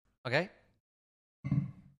Okay.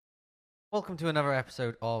 Welcome to another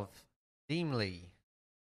episode of Steamly,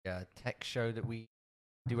 a tech show that we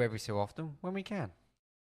do every so often when we can.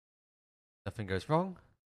 Nothing goes wrong.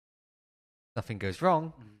 Nothing goes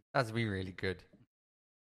wrong. That's be really good.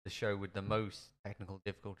 The show with the most technical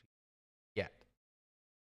difficulty yet.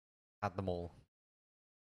 Had them all.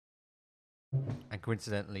 And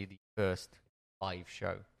coincidentally, the first live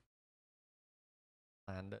show.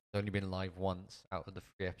 And it's only been live once out of the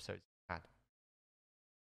 3 episodes we had.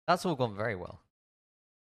 That's all gone very well.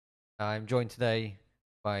 I'm joined today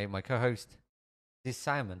by my co-host, this is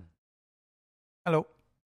Simon. Hello.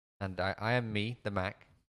 And I am me, the Mac,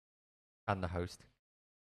 and the host.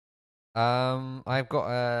 I've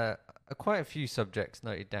got quite a few subjects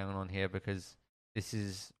noted down on here because this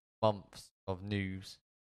is months of news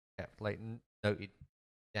kept noted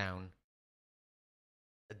down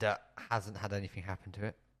that hasn't had anything happen to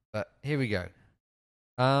it. But here we go.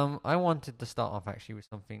 I wanted to start off actually with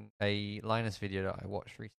a Linus video that I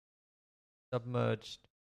watched recently. Submerged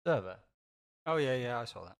server. Oh yeah, I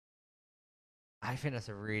saw that. I think that's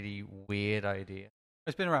a really weird idea.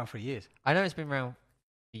 It's been around for years. I know it's been around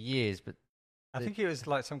for years, but I think it was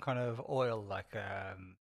like some kind of oil, like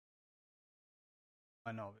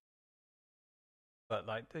I know, but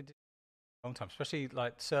like they did a long time, especially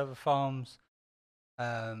like server farms.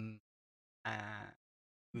 And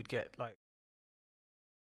you would get like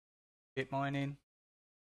bit mining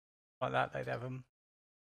like that. They'd have them.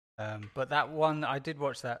 But that one, I did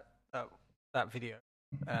watch that video.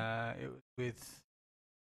 It was with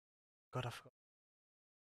God, I forgot.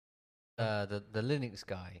 the Linux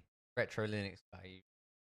guy, retro Linux guy.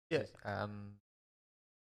 Yeah.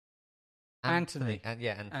 Anthony.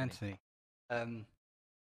 Anthony. Anthony.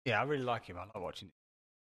 Yeah, I really like him. I like watching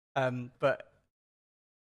it. But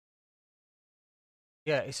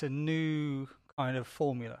yeah, it's a new kind of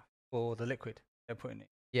formula for the liquid they're putting in.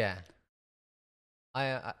 Yeah.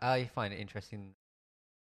 I find it interesting.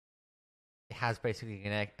 It has basically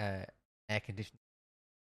an air conditioning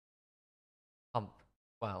pump.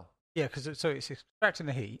 Well. Yeah, because it's extracting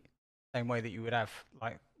the heat same way that you would have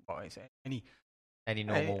like what is it any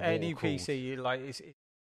normal any PC like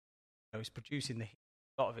it's producing the heat.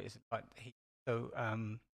 A lot of it is like heat. So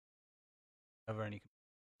over any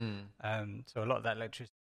so a lot of that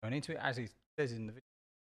electricity going into it, as he says in the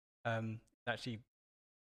video, actually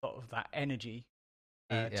a lot of that energy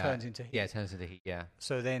turns into heat. Yeah, it turns into heat. Yeah.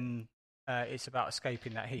 So then it's about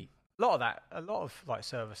escaping that heat. A lot of like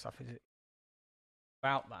server stuff is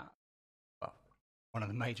about that. Well, one of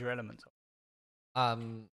the major elements of it.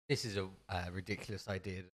 This is a ridiculous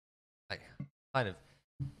idea. Like, kind of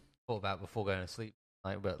thought about before going to sleep.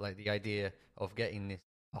 But like the idea of getting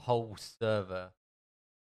a whole server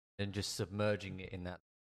and just submerging it in that,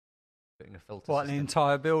 putting a filter. What, system. an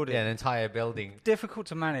entire building? Yeah, an entire building. Difficult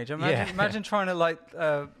to manage. Imagine trying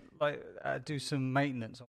to do some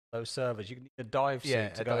maintenance on those servers. You need a dive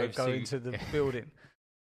suit to go into the building.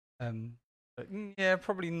 But yeah,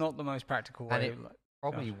 probably not the most practical way. And it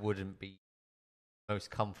probably wouldn't be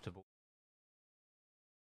most comfortable.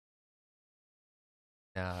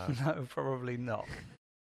 No. No, probably not.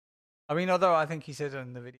 I mean, although I think he said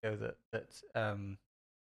in the video that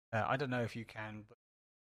I don't know if you can, but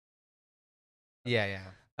yeah.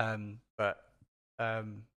 But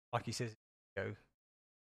like he says,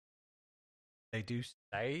 they do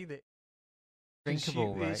say that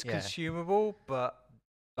drinkable, right? It's consumable, but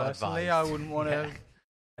personally, I wouldn't want to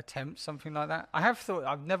attempt something like that. I have thought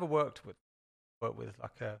I've never worked with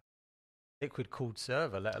like a liquid cooled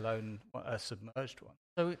server, let alone a submerged one.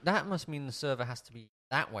 So that must mean the server has to be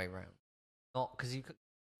that way round, not because you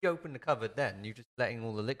open the cupboard, then you're just letting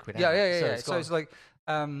all the liquid out. Yeah. So it's like,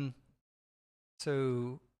 so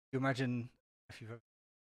you imagine if you've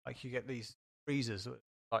like you get these freezers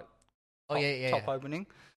like top opening,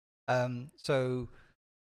 so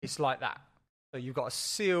it's like that. So you've got a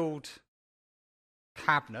sealed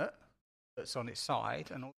cabinet that's on its side,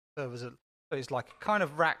 and all the servers are. So it's like a kind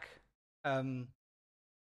of rack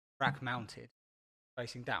mounted,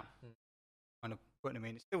 facing down, kind of putting them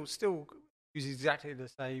in. It still uses exactly the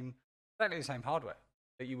same hardware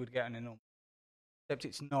that you would get in a normal, except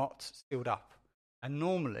it's not sealed up. And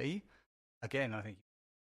normally, again, I think,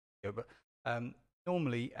 but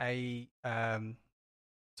normally a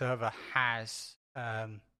server has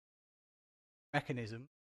mechanism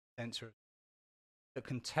sensor that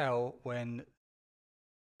can tell when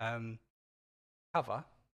cover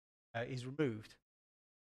is removed.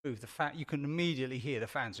 The fan, you can immediately hear the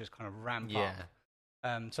fans just kind of ramp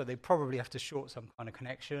up. So they probably have to short some kind of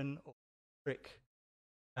connection or trick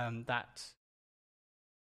that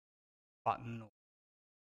button or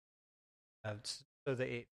so that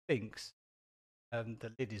it thinks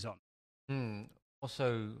the lid is on.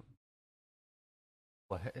 Also,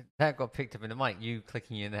 well, that got picked up in the mic. You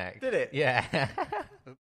clicking your neck. Did it? Yeah.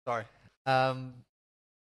 Oops, sorry.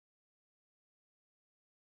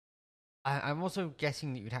 I'm also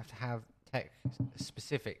guessing that you'd have to have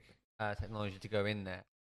specific technology to go in there.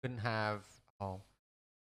 Couldn't have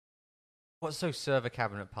what's those server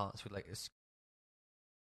cabinet parts with like a...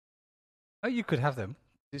 Oh, you could have them.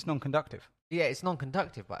 It's non-conductive. Yeah, it's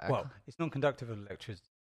non-conductive, but it's non-conductive with electricity.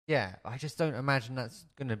 Yeah, I just don't imagine that's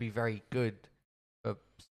going to be very good for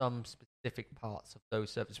some specific parts of those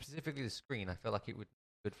servers, specifically the screen. I feel like it would be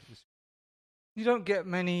good for the screen. You don't get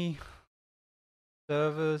many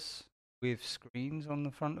servers with screens on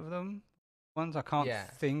the front of them. I can't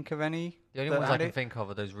think of any. The only ones I can think of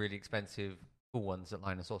are those really expensive, cool ones that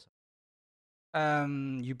Linus also.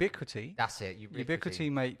 Ubiquiti. That's it.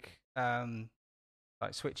 Ubiquiti make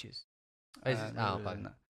like switches. They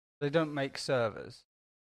don't make servers.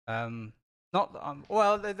 They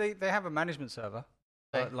have a management server,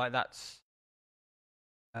 but like that's.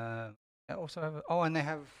 They also have and they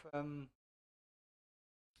have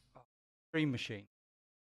Dream Machine.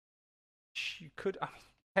 You could,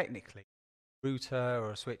 technically, router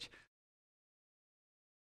or a switch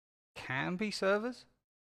can be servers,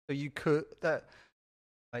 so you could they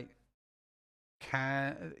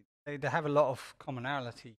have a lot of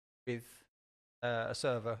commonality with a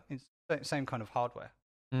server in same kind of hardware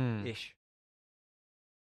ish.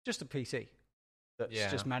 Just a PC that's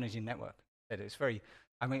just managing network. It's very,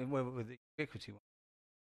 with the Ubiquiti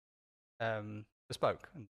one, bespoke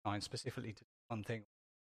and designed specifically to one thing.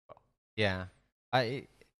 Yeah, Ubiquiti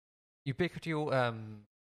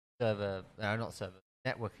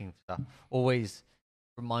networking stuff always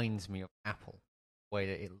reminds me of Apple. The way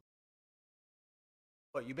that it.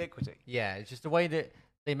 What, Ubiquiti? Yeah, it's just the way that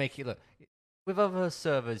they make it look. With other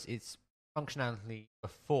servers, it's functionality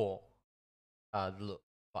before the look,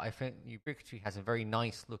 but I think Ubiquiti has a very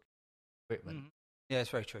nice looking equipment. Mm-hmm. Yeah, it's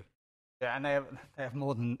very true. Yeah, and they have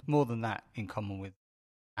more than that in common with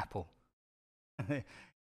Apple. What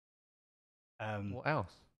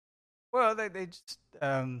else? Well, they just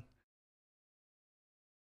not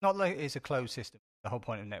like it's a closed system. The whole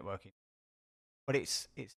point of networking, but it's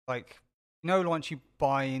like once you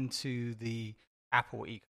buy into the Apple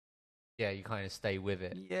ecosystem, you kind of stay with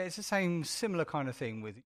it. Yeah, it's the similar kind of thing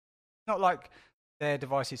with. Not like their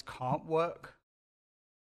devices can't work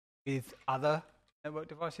with other network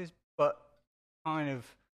devices, but kind of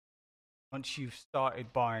once you've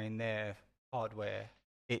started buying their hardware,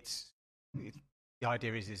 the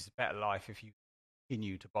idea is it's a better life if you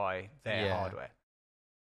continue to buy their hardware.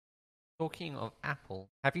 Talking of Apple,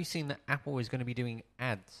 have you seen that Apple is going to be doing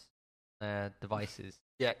ads on their devices?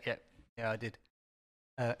 Yeah, I did.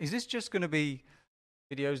 Is this just going to be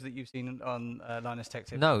videos that you've seen on Linus Tech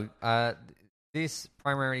Tips? No, this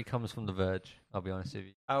primarily comes from The Verge, I'll be honest with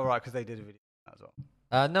you. Oh, right, because they did a video as well.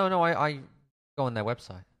 No, I go on their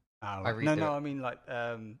website. Oh, right. I mean like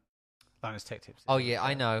Linus Tech Tips. Oh, yeah,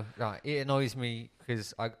 I know. Right, it annoys me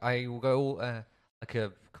because I will go like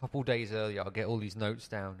a couple days earlier, I'll get all these notes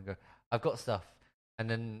down and go, I've got stuff. And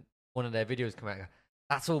then one of their videos come out and go,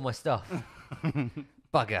 that's all my stuff.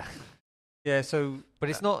 Bugger. Yeah, so... But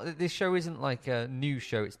it's not... This show isn't like a news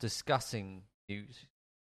show. It's discussing news.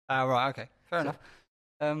 Right, okay. Fair enough.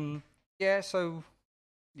 Yeah, so...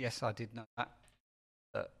 Yes, I did know that.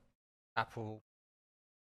 That Apple...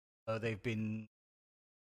 they've been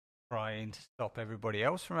trying to stop everybody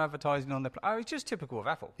else from advertising on their... it's just typical of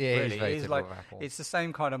Apple. Yeah, really. It's very typical of Apple. It's the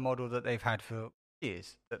same kind of model that they've had for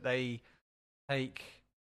years. That they take...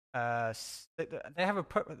 they have a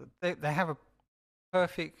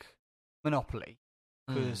perfect monopoly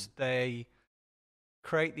because they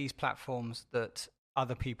create these platforms that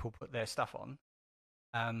other people put their stuff on,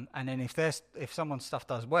 and then if someone's stuff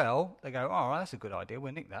does well, they go, "Oh, that's a good idea.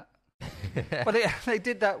 We'll nick that." But they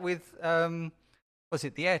did that with was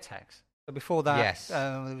it the AirTags? So before that, yes.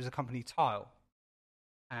 There was a company Tile,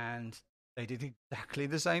 and they did exactly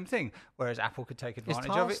the same thing. Whereas Apple could take advantage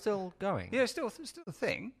of it. Is Tile still going? Yeah, still a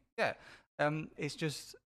thing. Yeah, it's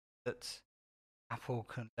just that Apple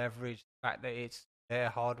can leverage the fact that it's their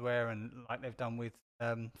hardware, and like they've done with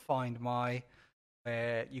Find My,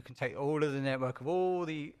 where you can take all of the network of all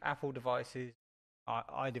the Apple devices,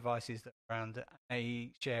 iDevices that are around, and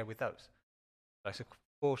they share with those. That's a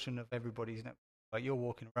portion of everybody's network. Like you're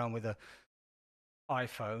walking around with an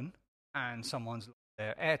iPhone, and someone's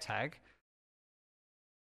their AirTag.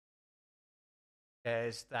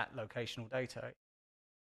 There's that locational data.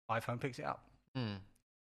 iPhone picks it up.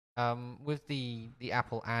 With the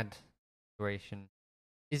Apple ad integration,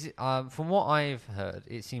 Is it? From what I've heard,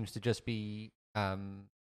 it seems to just be Apple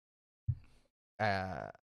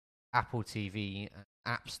TV and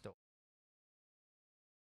App Store.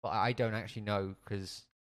 But I don't actually know because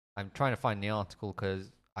I'm trying to find the article because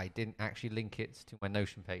I didn't actually link it to my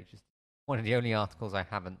Notion page. It's one of the only articles I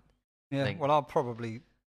haven't. Yeah. linked. Well,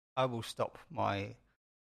 I will stop my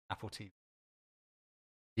Apple TV.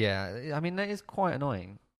 Yeah, I mean that is quite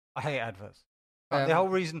annoying. I hate adverts. The whole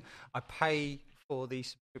reason I pay for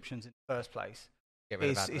these subscriptions in the first place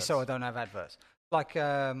is so I don't have adverts. Like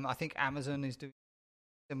I think Amazon is doing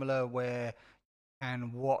similar where you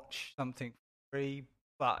can watch something free,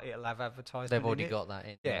 but it'll have advertising. They've already got that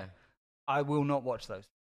in. Yeah. I will not watch those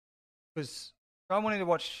because if I wanted to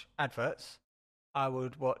watch adverts, I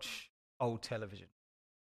would watch old television,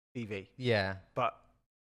 TV. Yeah, but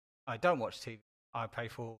I don't watch TV. I pay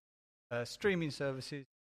for streaming services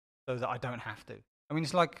so that I don't have to. I mean,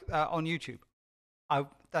 it's like on YouTube. I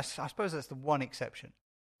suppose that's the one exception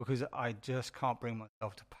because I just can't bring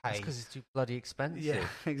myself to pay. That's because it's too bloody expensive. Yeah,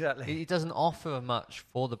 exactly. It doesn't offer much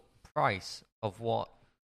for the price of what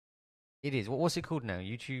it is. What's it called now?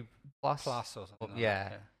 YouTube Plus? Plus or something. Yeah.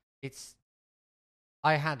 Like that, It's.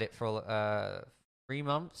 I had it for 3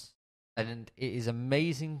 months, and it is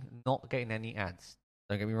amazing not getting any ads.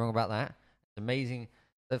 Don't get me wrong about that. It's amazing.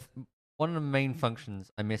 One of the main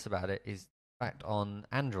functions I miss about it is the fact on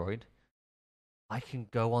Android, I can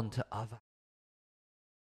go on to other.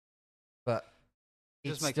 But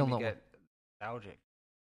it's just still making not. me get nostalgic.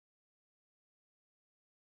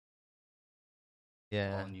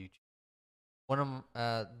 Yeah. On YouTube. One of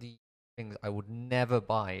the things I would never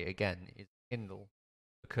buy again is Kindle,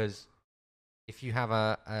 because if you have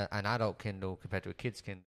an adult Kindle compared to a kid's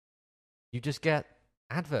Kindle, you just get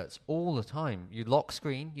adverts all the time. You lock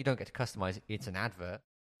screen, you don't get to customize it. It's an advert.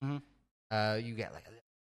 Mm-hmm. You get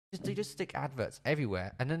they just stick adverts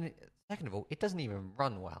everywhere, and then second of all, it doesn't even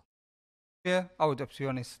run well. Yeah, I would. To be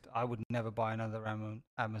honest, I would never buy another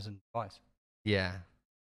Amazon device. Yeah.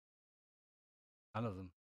 None of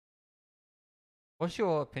them. What's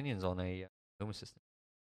your opinions on a Home Assistant?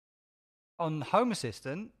 On Home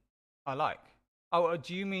Assistant, I like. Oh,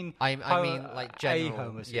 do you mean? I mean like general, a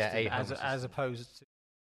Home Assistant, Assistant. as opposed to.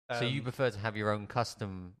 So you prefer to have your own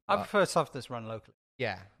custom? I prefer stuff that's run locally.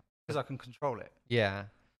 Yeah, because I can control it. Yeah,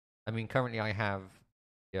 I mean currently I have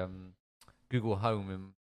Google Home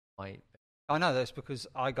in my. I know that's because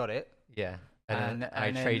I got it. Yeah, and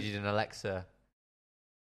I traded in Alexa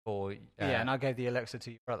for. Yeah, and I gave the Alexa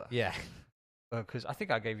to your brother. Yeah, because I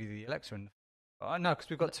think I gave you the Alexa. I know because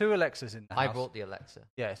we've got 2 Alexas in the house. I brought the Alexa.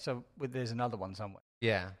 Yeah, so there's another one somewhere.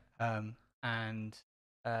 Yeah. And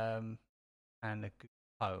a Google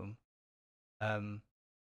Home.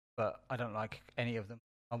 But I don't like any of them.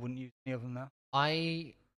 I wouldn't use any of them now.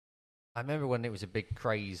 I remember when it was a big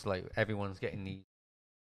craze, like everyone's getting the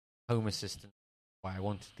Home Assistant. Why I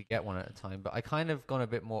wanted to get one at a time, but I kind of gone a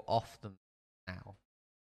bit more off them now.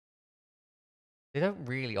 They don't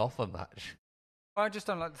really offer much. I just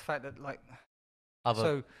don't like the fact that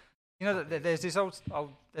So you know that there's this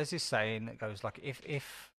saying that goes like if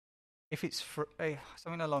it's free,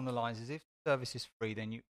 something along the lines is if the service is free,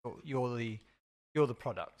 then you're the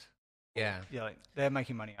product. Yeah, like they're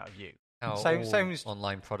making money out of you. How same as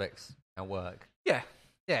online products now work. Yeah.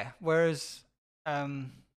 Whereas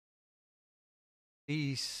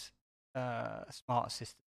these smart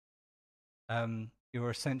assistants,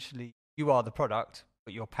 you are the product,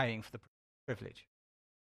 but you're paying for the privilege.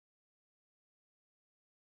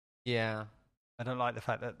 Yeah, I don't like the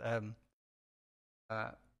fact that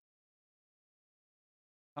I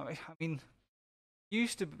mean,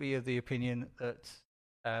 used to be of the opinion that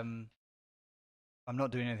I'm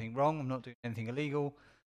not doing anything wrong, I'm not doing anything illegal,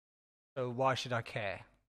 so why should I care?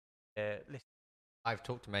 I've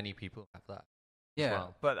talked to many people who have that. Yeah, as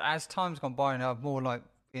well. But as time's gone by, and I've more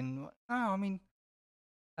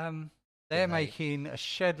they're making a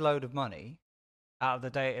shed load of money out of the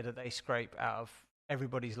data that they scrape out of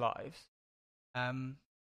everybody's lives, and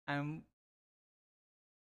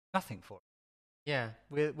nothing for it. Yeah,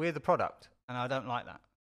 we're the product, and I don't like that.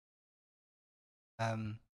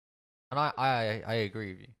 And I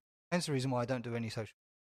agree with you. Hence the reason why I don't do any social.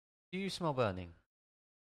 Do you smell burning?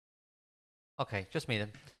 Okay, just me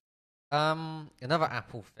then. Another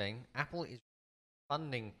Apple thing. Apple is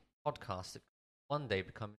funding podcasts that one day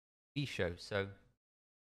become a TV show. So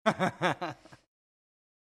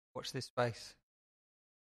watch this space.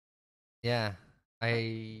 Yeah,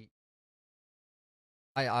 I'll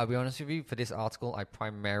be honest with you. For this article, I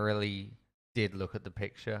primarily did look at the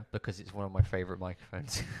picture because it's one of my favorite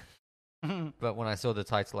microphones. But when I saw the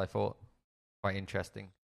title, I thought quite interesting.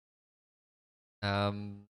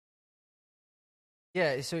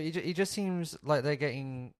 Yeah, so it just seems like they're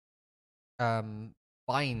getting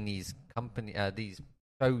buying these these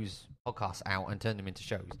shows, podcasts out and turn them into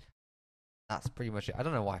shows. That's pretty much it. I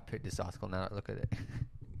don't know why I picked this article now. Look at it.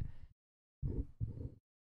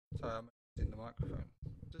 Sorry, I'm in the microphone.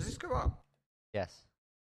 Does this go up? Yes.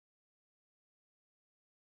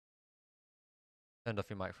 Turned off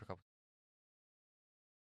your mic for a couple.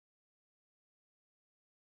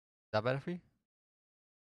 Is that better for you?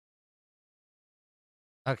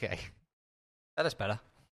 Okay. That is better.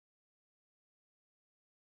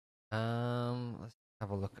 Let's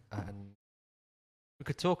have a look. We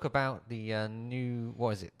could talk about the new,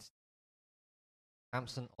 what is it?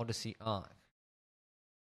 Samsung Odyssey Arc.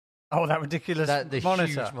 Oh, that ridiculous the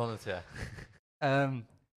monitor. Huge monitor. I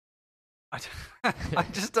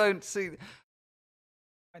just don't see.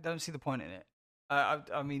 I don't see the point in it.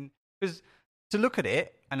 I mean, because to look at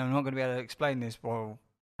it, and I'm not going to be able to explain this while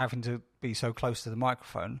having to be so close to the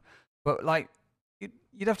microphone, but like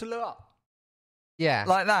you'd have to look up. Yeah,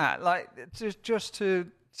 like that, like just to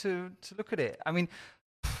look at it. I mean,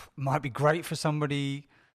 might be great for somebody,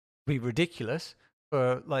 be ridiculous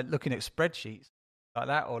for like looking at spreadsheets like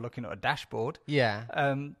that or looking at a dashboard. Yeah.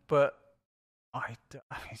 But I mean,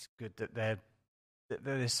 it's good that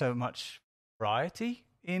there's so much variety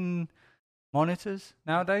in monitors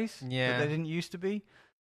nowadays. Yeah, that there didn't used to be.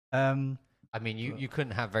 I mean, you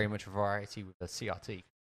couldn't have very much variety with a CRT.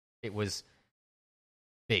 It was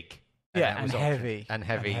big. And heavy. And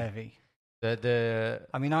heavy. And heavy.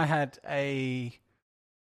 I mean, I had a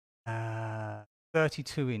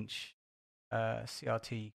 32-inch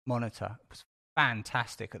CRT monitor. It was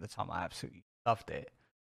fantastic at the time. I absolutely loved it.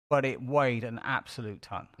 But it weighed an absolute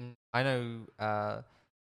ton. I know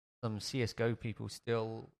some CSGO people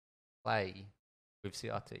still play with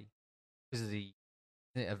CRT because it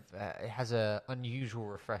has a unusual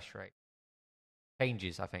refresh rate.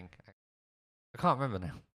 Changes, I think. I can't remember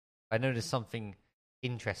now. I know there's something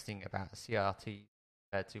interesting about CRT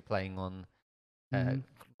compared to playing on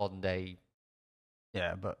modern day.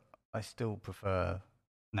 Yeah, but I still prefer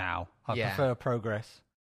now. I Yeah. prefer progress.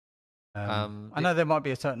 I know there might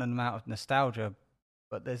be a certain amount of nostalgia,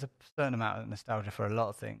 but there's a certain amount of nostalgia for a lot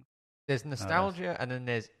of things. There's nostalgia, and then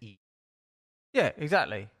there's ease. Yeah,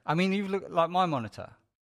 exactly. I mean, you look like my monitor.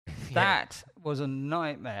 That was a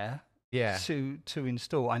nightmare. Yeah. To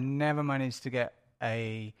install. I never managed to get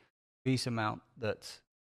a VESA mount that.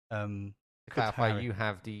 To clarify, you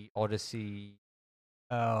have the Odyssey.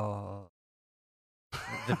 Oh.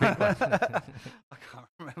 The big one. I can't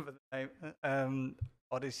remember the name.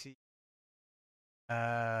 Odyssey.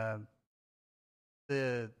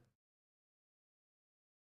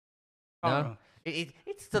 No,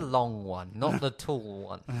 it's the long one, not the tall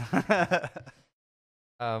one.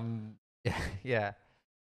 Yeah.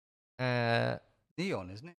 Neon,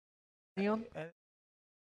 isn't it? Neon?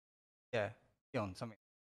 Yeah, Neon, something.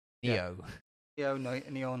 Neo. Yeah.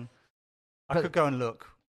 Neon. I could go and look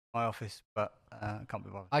my office, but I can't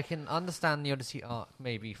be bothered. I can understand the Odyssey Arc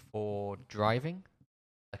maybe for driving,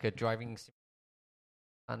 like a driving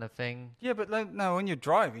kind of thing. Yeah, but no, when you're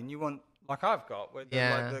driving, you want, like I've got, where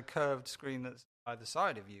like the curved screen that's either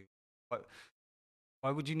side of you.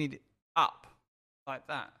 Why would you need it up like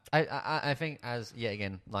that? I think, as yet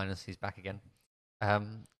again, Linus, he's back again.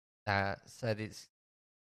 Said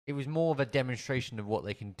it was more of a demonstration of what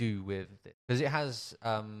they can do with it, because it has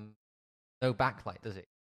no backlight, does it?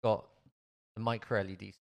 It's got the micro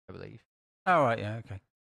LEDs, I believe. Oh right, yeah, okay.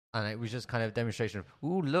 And it was just kind of a demonstration of,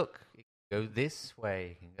 ooh, look, it can go this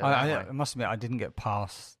way. I must admit, I didn't get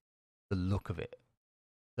past the look of it,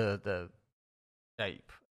 the shape,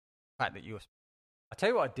 the fact that you were. I tell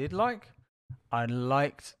you what, I did like. I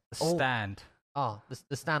liked the stand.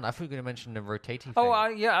 The stand. I thought you were going to mention the rotating thing.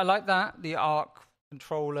 I like that. The ARC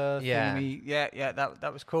controller yeah. thingy. Yeah,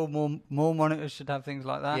 that was cool. More monitors should have things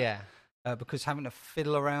like that. Yeah. Because having to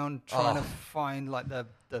fiddle around trying to find like the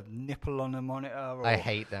nipple on the monitor. I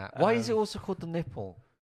hate that. Why is it also called the nipple?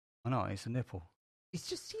 I know, it's a nipple. It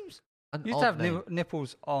just seems you used to have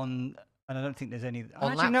nipples on, and I don't think there's any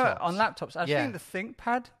on laptops. No, on laptops. I think the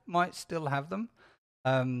ThinkPad might still have them.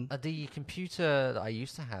 The computer that I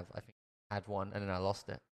used to have, I think, had one, and then I lost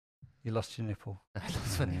it. You lost your nipple. I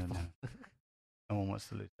lost my nipple. No one wants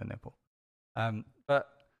to lose their nipple. But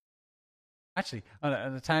actually, on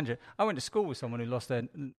a tangent, I went to school with someone who lost their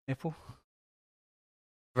nipple.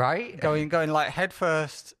 Right? Going like head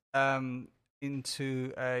first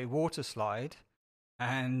into a water slide,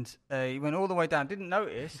 and he went all the way down. Didn't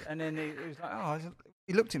notice, and then he was like,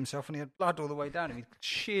 he looked at himself, and he had blood all the way down, and he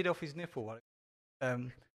sheared off his nipple.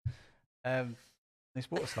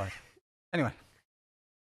 This water slide. Anyway,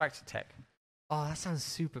 back to tech. Oh, that sounds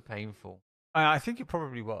super painful. I think it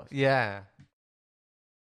probably was. Yeah.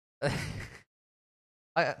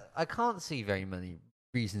 I can't see very many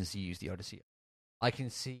reasons to use the Odyssey. I can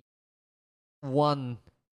see one.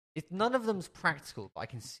 None of them's practical, but I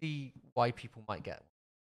can see why people might get one.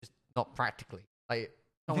 Just not practically. I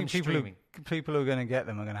think people who are going to get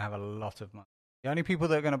them are going to have a lot of money. The only people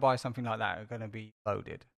that are going to buy something like that are going to be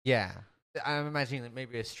loaded. Yeah. I'm imagining that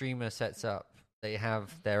maybe a streamer sets up, they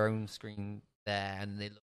have their own screen there, and they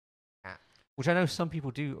look at, which I know some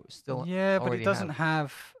people do still. Yeah, but it doesn't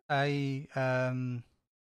have a.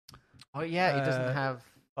 Oh yeah, it doesn't have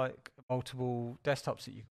like multiple desktops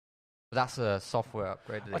that you. But that's a software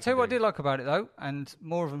upgrade. I'll tell you what I did like about it though, and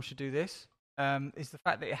more of them should do this. Is the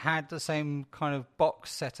fact that it had the same kind of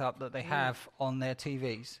box setup that they have on their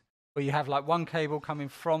TVs, where you have like one cable coming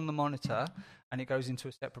from the monitor and it goes into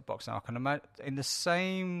a separate box. Now I can imagine in the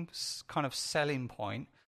same kind of selling point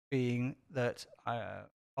being that,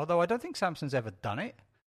 although I don't think Samsung's ever done it,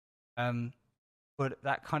 but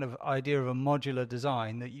that kind of idea of a modular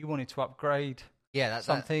design that you wanted to upgrade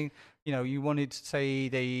something, you wanted to say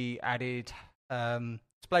they added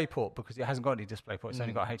DisplayPort because it hasn't got any DisplayPort, it's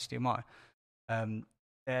only got HDMI.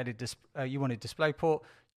 They added you wanted DisplayPort,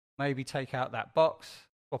 maybe take out that box,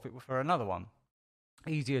 swap it for another one.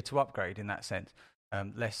 Easier to upgrade in that sense,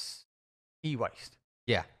 less e-waste.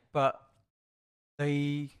 Yeah, but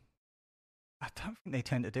I don't think they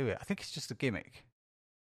tend to do it. I think it's just a gimmick.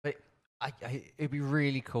 But it'd be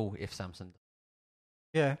really cool if Samsung.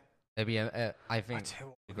 Yeah, it'd be I think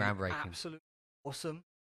groundbreaking. Absolutely awesome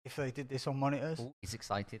if they did this on monitors. Ooh, he's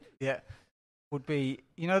excited. Yeah, would be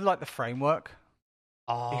like the Framework.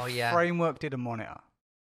 Oh if yeah, Framework did a monitor.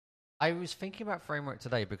 I was thinking about Framework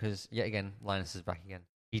today because yet again Linus is back again.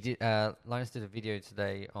 Linus did a video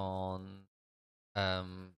today on a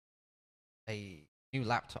new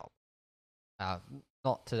laptop.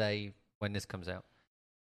 Not today when this comes out.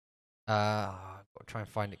 I've got to try and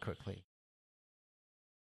find it quickly.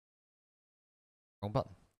 Wrong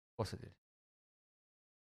button. Of course it did.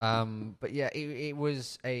 But yeah, it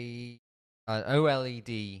was an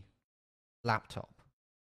OLED laptop.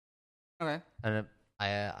 Okay. And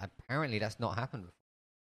apparently that's not happened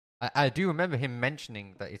before. I do remember him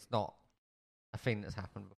mentioning that it's not a thing that's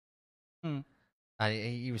happened before. And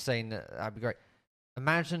he was saying that'd be great.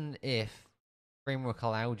 Imagine if Framework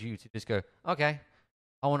allowed you to just go, okay,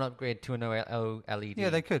 I want to upgrade to an OLED. Yeah,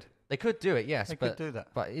 they could. They could do it, yes. They could do that.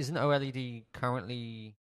 But isn't OLED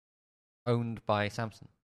currently owned by Samsung?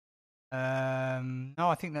 No,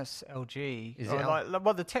 I think that's LG. Is it?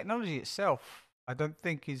 Well, the technology itself, I don't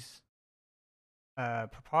think is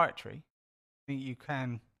proprietary. I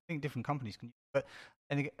think different companies can use it.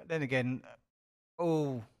 But then again,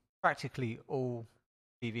 practically all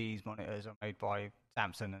TVs, monitors are made by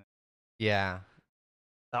Samsung. Yeah.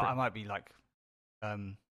 I might be doing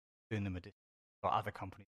them a other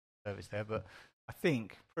companies service there, but I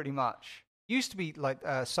think pretty much used to be like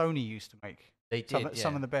Sony used to make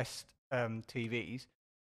some of the best TVs,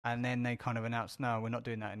 and then they kind of announced, no, we're not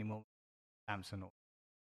doing that anymore. Samsung or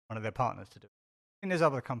one of their partners to do it. I think there's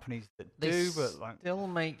other companies that do, but still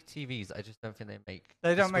make TVs. I just don't think they make.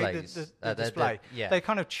 They don't displays. Make the display. They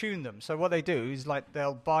kind of tune them. So what they do is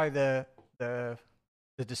they'll buy the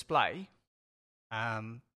display,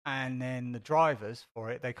 and then the drivers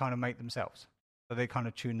for it they kind of make themselves. So they kind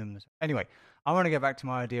of tune them. Anyway, I want to get back to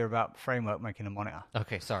my idea about Framework making a monitor.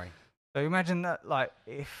 Okay, sorry. So imagine that,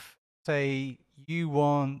 if say you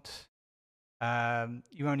want,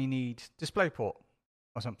 you only need DisplayPort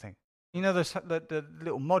or something. The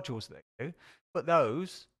little modules that they do, put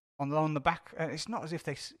those on the back. It's not as if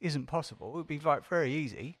this isn't possible. It would be very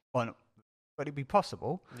easy, but it'd be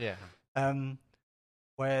possible. Yeah.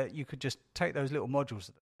 Where you could just take those little modules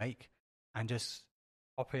that they make and just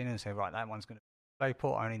pop in and say, right, that one's going to be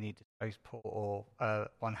DisplayPort. I only need DisplayPort or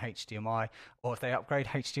one HDMI, or if they upgrade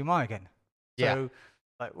HDMI again. Yeah.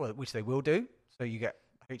 So, which they will do. So you get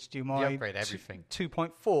HDMI. You upgrade everything.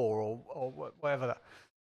 2.4 or whatever that.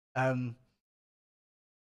 That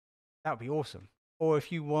would be awesome. Or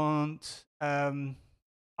if you want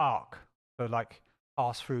ARC, so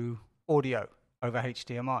pass through audio over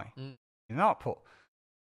HDMI in an ARC port,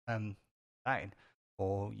 that in.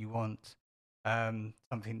 Or you want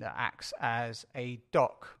something that acts as a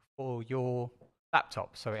dock for your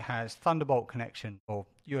laptop, so it has Thunderbolt connection or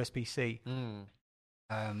USB-C.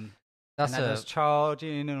 That does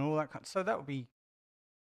charging and all that kind. So that would be,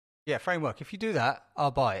 Framework. If you do that,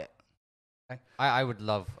 I'll buy it. Okay? I would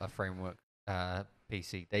love a Framework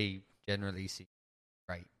PC. They generally seem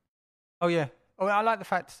great. Oh yeah. I like the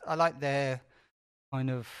fact I like their kind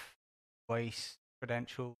of waste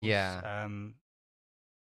credentials. Yeah.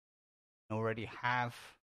 Already have.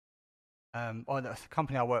 The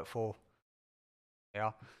company I work for, they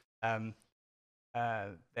are.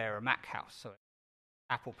 They're a Mac house, so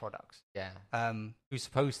Apple products. Yeah. Who's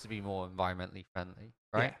supposed to be more environmentally friendly,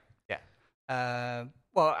 right? Yeah.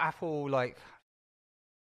 Well, Apple out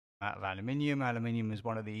of aluminium. Aluminium is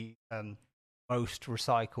one of the most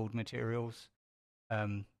recycled materials that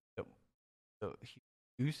you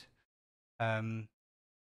use.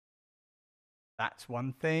 That's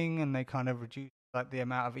one thing, and they kind of reduce the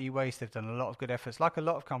amount of e-waste. They've done a lot of good efforts, like a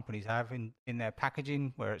lot of companies have in their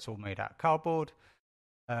packaging, where it's all made out of cardboard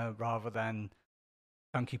rather than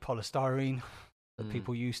chunky polystyrene that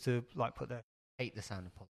people used to put their. Hate the sound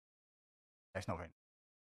of polystyrene. It's not very.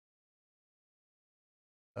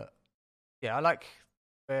 But yeah, I like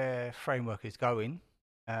where Framework is going.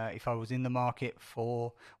 If I was in the market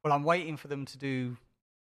I'm waiting for them to do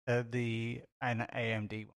an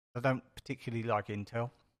AMD one. I don't particularly like Intel,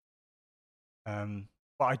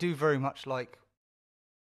 but I do very much like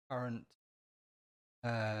current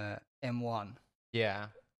M1. Yeah.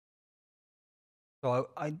 So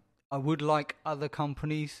I would like other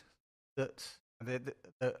companies that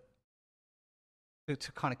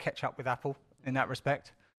to kind of catch up with Apple in that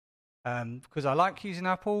respect, because I like using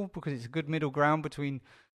Apple because it's a good middle ground between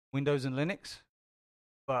Windows and Linux,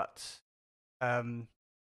 but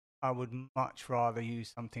I would much rather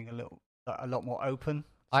use something a lot more open.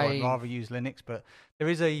 So I'd rather use Linux, but there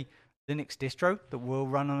is a Linux distro that will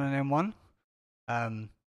run on an M1,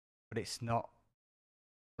 but it's not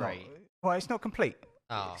right. Well, it's not complete.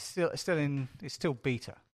 Oh. It's still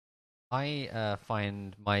beta. I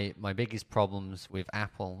find my biggest problems with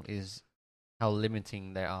Apple is how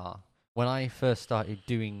limiting they are. When I first started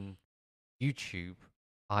doing YouTube,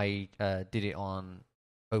 I did it on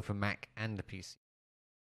both a Mac and a PC.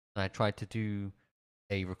 And I tried to do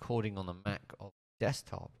a recording on the Mac or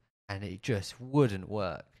desktop, and it just wouldn't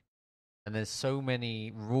work. And there's so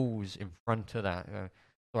many rules in front of that.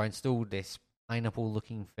 So I installed this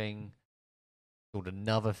pineapple-looking thing, installed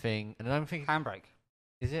another thing, and then I'm thinking... Handbrake.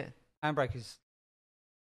 Is it? Handbrake has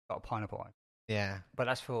got a pineapple one. Yeah. But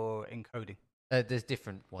that's for encoding. There's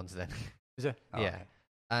different ones then. Is it? Oh, yeah.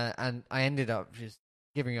 Okay. And I ended up just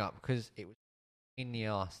giving up because it was in the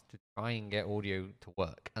ass to try and get audio to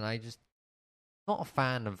work. And I just... not a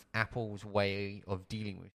fan of Apple's way of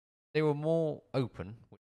dealing with it. They were more open,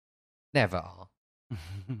 which never are,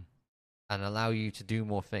 and allow you to do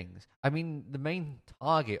more things. I mean, the main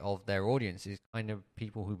target of their audience is kind of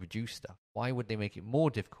people who produce stuff. Why would they make it more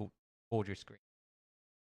difficult to record your screen?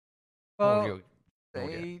 Well,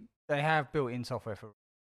 they have built-in software for...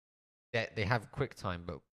 They have QuickTime,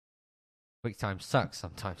 but QuickTime sucks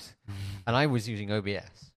sometimes. And I was using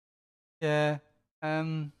OBS. Yeah.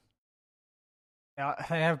 They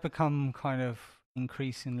have become kind of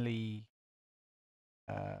increasingly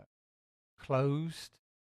closed,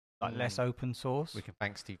 less open source. We can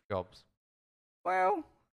thank Steve Jobs. Well,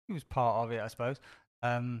 he was part of it, I suppose.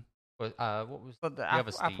 What was the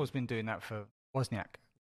other Steve? Apple's been doing that for Wozniak.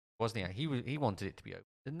 Wozniak, he wanted it to be open,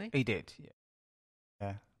 didn't he? He did,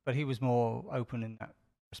 yeah. But he was more open in that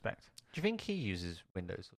respect. Do you think he uses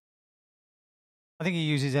Windows? I think he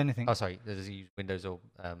uses anything. Oh, sorry. Does he use Windows or...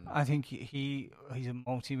 I think he's a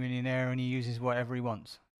multi-millionaire and he uses whatever he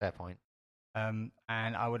wants. Fair point. And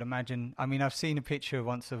I would imagine... I mean, I've seen a picture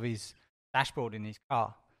once of his dashboard in his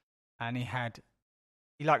car. And he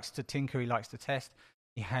likes to tinker, he likes to test.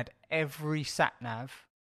 He had every sat-nav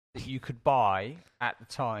that you could buy at the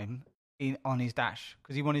time on his dash.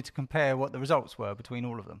 Because he wanted to compare what the results were between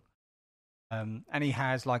all of them. And he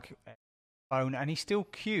has a phone and he still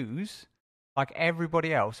queues... like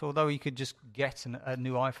everybody else, although he could just get a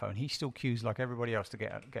new iPhone, he still queues like everybody else to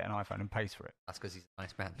get an iPhone and pays for it. That's because he's a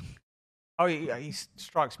nice man. Oh, he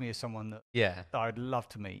strikes me as someone that I'd love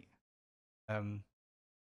to meet.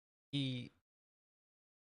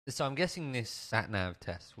 So I'm guessing this sat-nav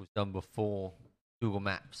test was done before Google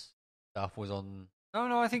Maps stuff was on...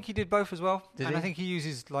 No, I think he did both as well. Did he? I think he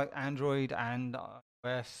uses Android and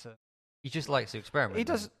iOS. He just likes to experiment. He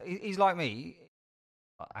does. He's like me.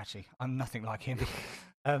 Actually, I'm nothing like him,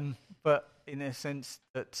 but in a sense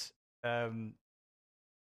that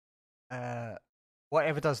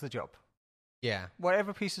whatever does the job,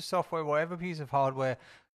 whatever piece of software, whatever piece of hardware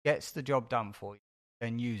gets the job done for you,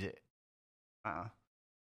 then use it.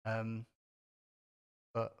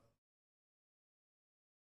 But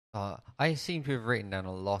I seem to have written down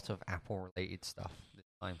a lot of Apple-related stuff this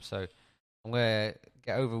time, so I'm gonna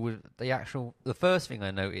get over with the first thing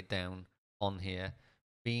I noted down on here.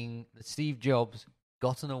 Being that Steve Jobs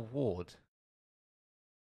got an award.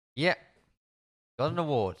 Yeah. Got an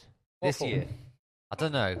award What this for? year. I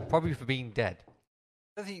don't know. Probably for being dead.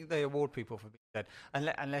 I don't think they award people for being dead,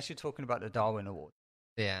 unless you're talking about the Darwin Award.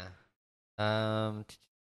 Yeah.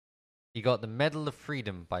 He got the Medal of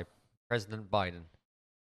Freedom by President Biden.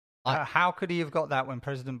 How could he have got that when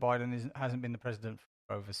President Biden hasn't been the president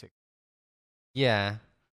for over 6? Yeah.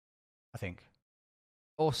 I think.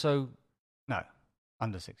 Also, no,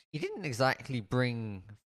 under 6. He didn't exactly bring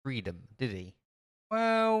freedom, did he?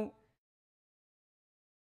 Well,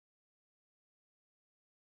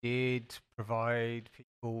 did provide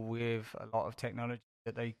people with a lot of technology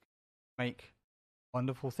that they make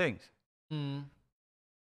wonderful things. Can't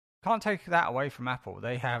take that away from Apple.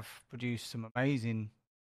 They have produced some amazing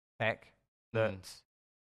tech that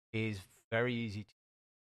is very easy to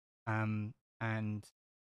and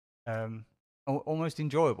almost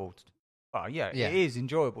enjoyable. Well, yeah, it is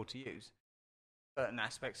enjoyable to use. Certain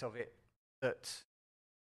aspects of it that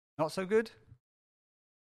not so good.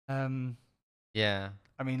 Yeah.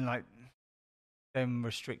 I mean, like them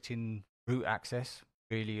restricting root access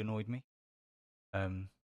really annoyed me. Well,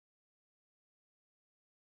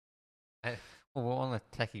 we're on a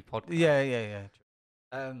techie podcast. Yeah.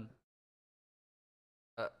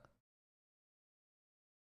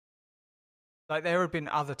 Like there have been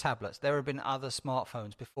other tablets, there have been other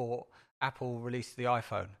smartphones before Apple released the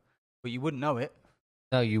iPhone, but you wouldn't know it.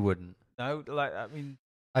 No, you wouldn't. No, like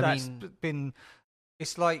been.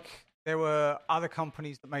 It's like there were other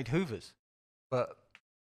companies that made Hoovers, but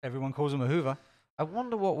everyone calls them a Hoover. I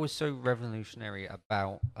wonder what was so revolutionary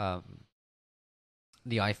about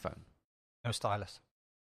the iPhone. No stylus.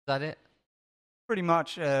 Is that it? Pretty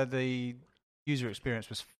much. The user experience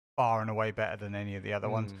was far and away better than any of the other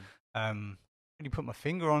ones. When you put my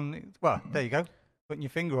finger on, well, there you go. Putting your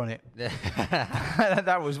finger on it.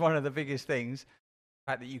 That was one of the biggest things.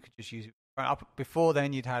 The fact that you could just use it. Before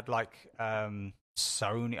then, you'd had like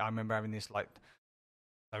Sony. I remember having this like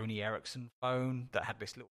Sony Ericsson phone that had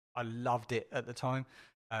this little. I loved it at the time.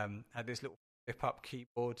 Had this little flip-up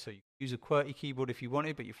keyboard, so you could use a QWERTY keyboard if you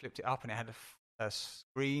wanted, but you flipped it up and it had a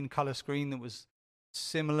color screen that was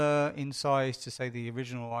similar in size to say the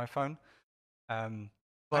original iPhone.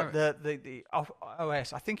 But the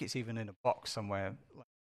OS, I think it's even in a box somewhere.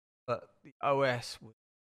 But the OS was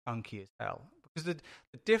chunky as hell because the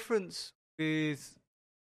difference with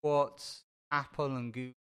what Apple and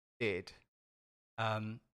Google did,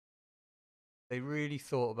 they really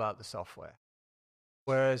thought about the software,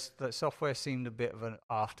 whereas the software seemed a bit of an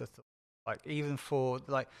afterthought. Like even for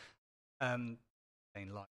like,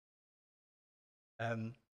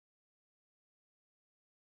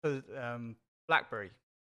 BlackBerry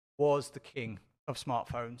was the king of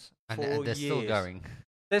smartphones for and they're years. Still going.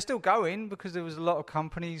 They're still going because there was a lot of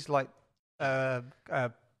companies like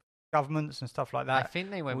governments and stuff like that. I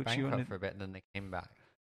think they went bankrupt for a bit and then they came back.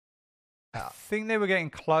 I think they were getting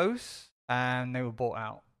close and they were bought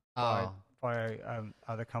out by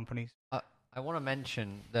other companies. I want to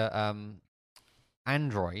mention that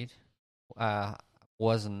Android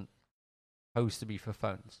wasn't supposed to be for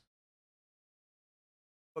phones.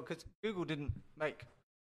 Because Google didn't make.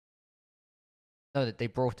 No, they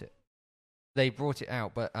brought it. They brought it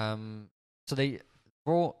out, but so they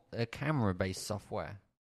brought a camera-based software,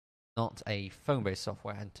 not a phone-based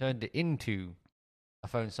software, and turned it into a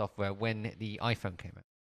phone software when the iPhone came out.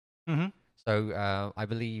 Mm-hmm. So I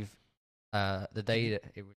believe the day that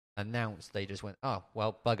it was announced, they just went, "Oh,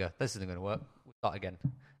 well, bugger, this isn't going to work. We'll start again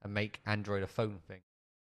and make Android a phone thing."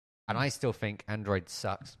 And I still think Android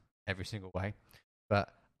sucks every single way,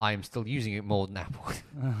 but I am still using it more than Apple.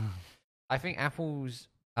 I think Apple's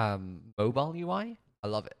mobile UI, I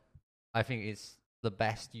love it. I think it's the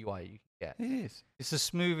best UI you can get. It is. It's the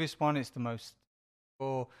smoothest one. It's the most.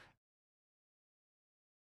 Well,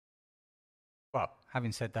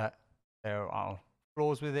 having said that, there are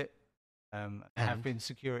flaws with it. There have been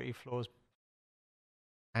security flaws.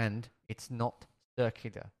 And it's not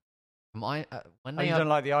circular. When you don't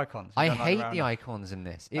like the icons? I hate the icons in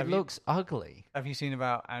this. It looks ugly. Have you seen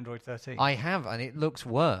about Android 13? I have, and it looks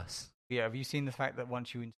worse. Yeah, have you seen the fact that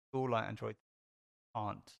once you install Android, you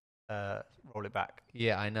can't roll it back?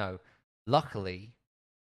 Yeah, I know. Luckily,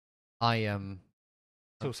 I am...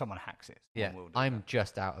 Until someone hacks it. Yeah, I'm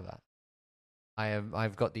just out of that.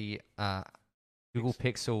 I've got the Google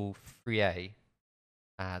Pixel 3a.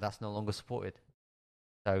 That's no longer supported.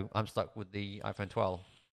 So I'm stuck with the iPhone 12.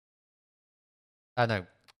 No,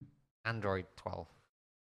 Android 12.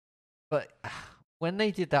 But when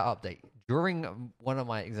they did that update, during one of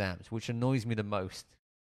my exams, which annoys me the most,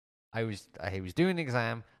 I was doing the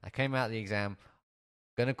exam, I came out of the exam,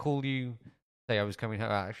 gonna call you, say I was coming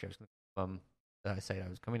home, actually I was gonna say I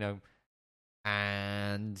was coming home,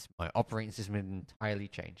 and my operating system had entirely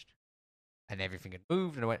changed, and everything had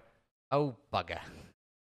moved, and I went, "Oh bugger!"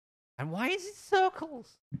 And why is it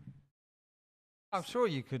circles? I'm sure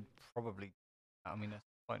you could probably. I mean, that's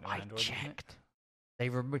the point of I Android, checked. isn't it? They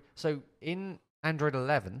removed. So in Android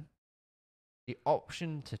 11, the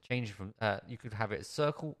option to change it from you could have it as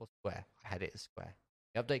circle or square. I had it as square.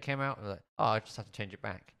 The update came out, and I was like, "Oh, I just have to change it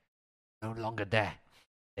back." No longer there.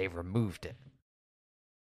 They've removed it.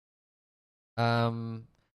 I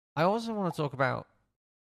also want to talk about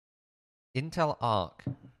Intel Arc,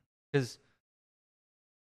 because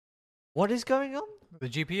what is going on? The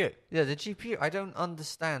GPU. Yeah, the GPU. I don't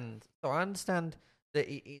understand. So I understand that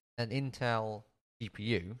it's an Intel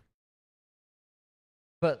GPU,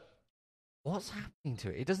 but what's happening to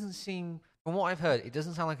it? It doesn't seem, from what I've heard, it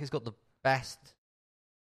doesn't sound like it's got the best.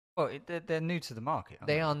 Well, they're new to the market.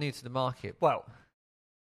 They are new to the market. Well,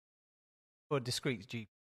 for discrete GPU.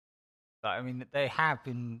 I mean, they have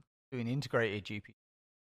been doing integrated GPU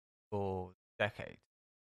for decades,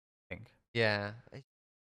 I think. Yeah.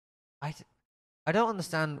 I don't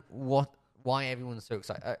understand why everyone's so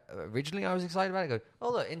excited. Originally, I was excited about it. I go,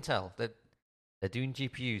 oh look, Intel, they're doing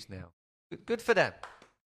GPUs now. Good for them.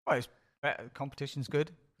 Well, it's better. Competition's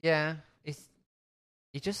good. Yeah, it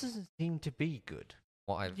just doesn't seem to be good.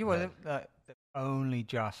 What I've heard. They've only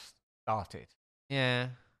just started. Yeah.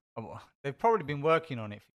 They've probably been working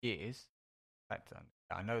on it for years. In fact,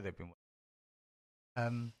 I know they've been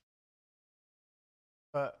working.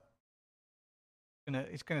 But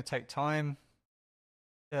it's gonna take time.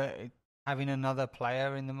 Having another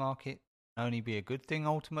player in the market can only be a good thing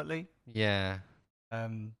ultimately. Yeah.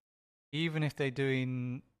 Even if they're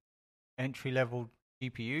doing entry level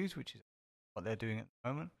GPUs, which is what they're doing at the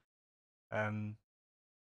moment.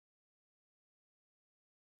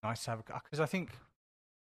 Nice to have, because I think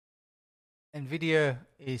Nvidia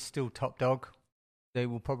is still top dog. They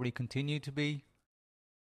will probably continue to be.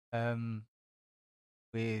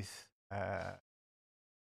 With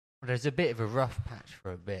there's a bit of a rough patch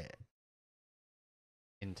for a bit.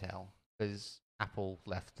 Intel, because Apple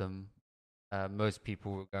left them. Most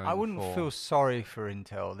people were going. I wouldn't feel sorry for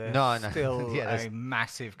Intel. They're still a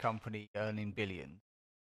massive company earning billions.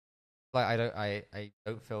 Like I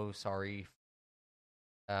don't feel sorry.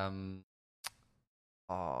 I've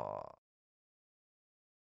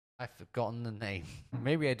forgotten the name.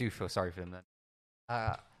 Maybe I do feel sorry for them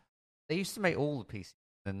then. They used to make all the PCs,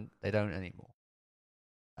 and they don't anymore.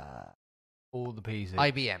 All the PCs.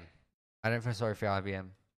 IBM. I don't feel sorry for IBM.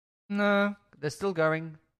 No, they're still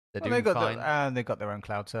going. They're doing fine. And they got their own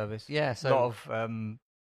cloud service. Yeah, so a lot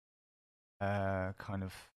of kind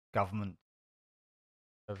of government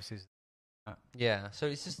services. Yeah, so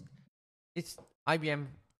it's IBM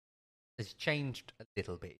has changed a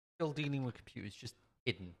little bit. Still dealing with computers, just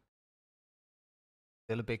hidden.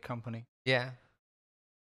 Still a big company. Yeah.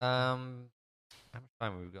 How much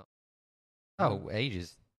time have we got? Oh,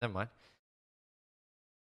 ages. Never mind.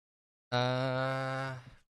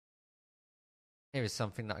 Here is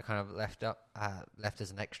something that I kind of left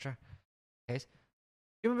as an extra. Okay. Do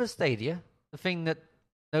you remember Stadia? The thing that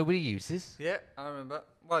nobody uses? Yeah, I remember.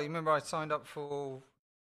 Well, you remember I signed up for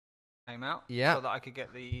came out? Yeah. So that I could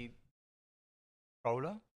get the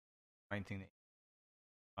controller. Main thing.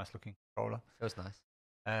 Nice looking controller. Feels nice.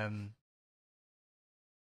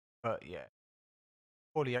 But yeah.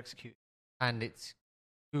 Poorly executed. And it's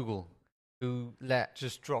Google who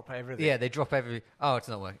just drop everything. Yeah, they drop everything. Oh, it's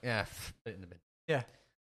not working. Yeah, put it in the bin. Yeah.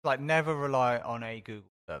 Like, never rely on a Google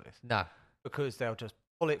service. No. Because they'll just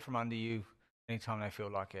pull it from under you anytime they feel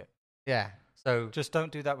like it. Yeah. So just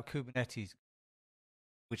don't do that with Kubernetes,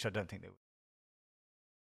 which I don't think they would.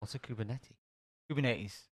 What's a Kubernetes?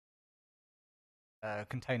 Kubernetes.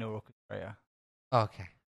 Container orchestrator. Okay.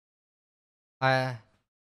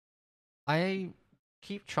 I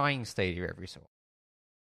keep trying Stadia every so often.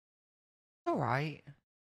 All right.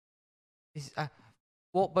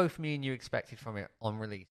 What both me and you expected from it on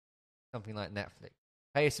release, something like Netflix.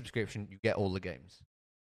 Pay a subscription, you get all the games.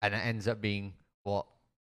 And it ends up being what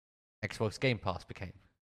Xbox Game Pass became.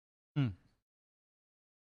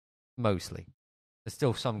 Mostly. There's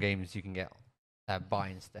still some games you can get buy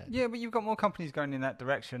instead. Yeah, but you've got more companies going in that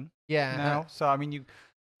direction. Yeah. Now, so I mean, you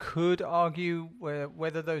could argue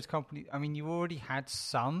whether those companies. I mean, you already had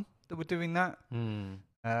some that were doing that.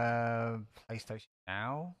 PlayStation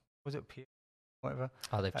Now, was it? Whatever.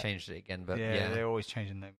 Oh, they've changed it again, but yeah, they're always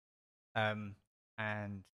changing them.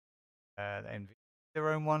 And Nvidia, their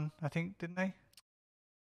own one, I think, didn't they?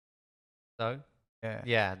 So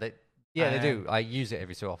yeah, they do. I use it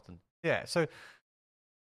every so often. Yeah, so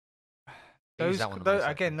those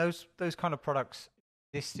kind of products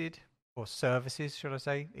existed or services, should I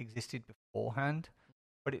say, existed beforehand.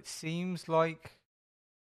 But it seems like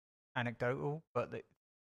anecdotal, but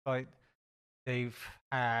like they've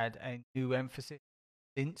had a new emphasis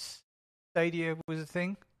since Stadia was a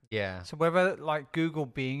thing. Yeah. So whether like Google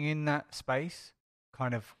being in that space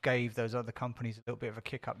kind of gave those other companies a little bit of a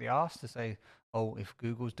kick up the arse to say, oh, if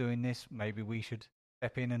Google's doing this, maybe we should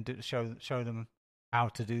step in and show them how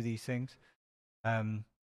to do these things. Xbox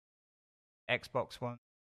One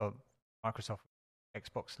or Microsoft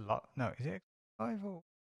Xbox Live. No, is it Live or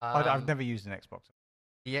I've never used an Xbox.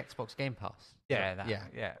 The Xbox Game Pass. Yeah,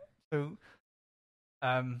 yeah. So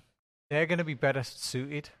they're going to be better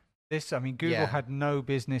suited. I mean, Google had no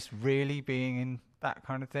business really being in that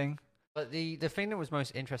kind of thing. But the thing that was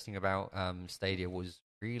most interesting about Stadia was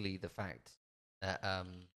really the fact that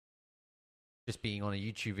just being on a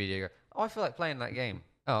YouTube video, I feel like playing that game.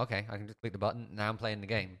 Oh, okay, I can just click the button. Now I'm playing the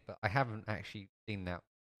game. But I haven't actually seen that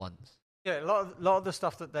once. Yeah, a lot of the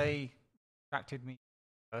stuff that they attracted me in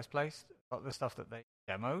the first place, a lot of the stuff that they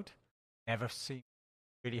demoed, never seen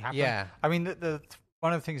really happen. Yeah. I mean, the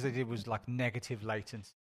one of the things they did was like negative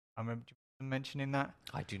latency. I remember mentioning that.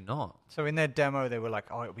 I do not. So in their demo, they were like,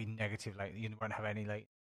 "Oh, it'll be negative latency. You won't have any latency."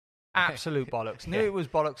 Absolute bollocks. Knew it was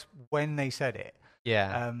bollocks when they said it.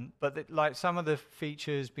 Yeah. But like some of the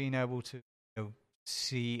features, being able to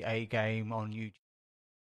see a game on YouTube,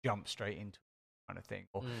 jump straight into it kind of thing,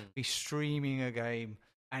 or be streaming a game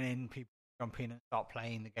and then people jump in and start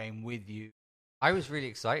playing the game with you. I was really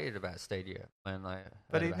excited about Stadia when I.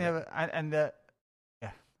 But it never. And the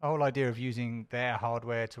whole idea of using their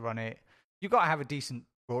hardware to run it, you've got to have a decent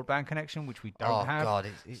broadband connection, which we don't have. Oh God,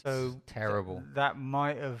 it's so terrible. That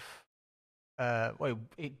might have. Well,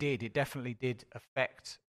 it did. It definitely did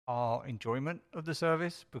affect our enjoyment of the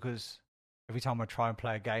service because every time I try and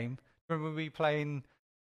play a game, remember we playing?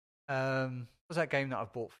 What's that game that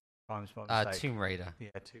I've bought times by mistake? Tomb Raider. Yeah,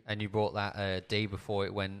 and you bought that a day before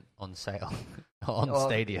it went on sale on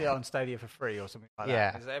Stadia. Yeah, on Stadia for free or something like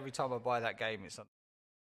that. Because every time I buy that game, it's something.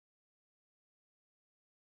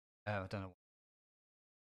 I don't know.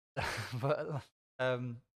 But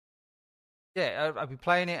yeah, I'd be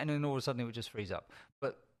playing it and then all of a sudden it would just freeze up.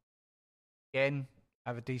 But again,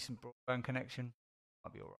 have a decent broadband connection,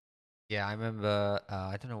 might be alright. Yeah, I remember.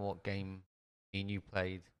 I don't know what game me and you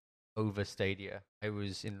played over Stadia. I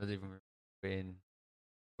was in the living room in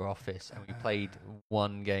your office, and we played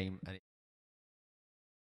one game. And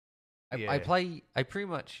I pretty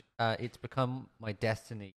much. It's become my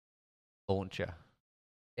Destiny launcher.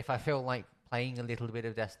 If I feel like playing a little bit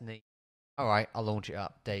of Destiny, all right, I'll launch it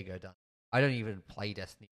up. There you go, done. I don't even play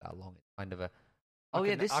Destiny that long. It's kind of a.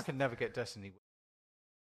 I can never get Destiny.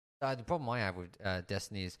 The problem I have with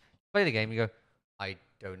Destiny is play the game, you go, I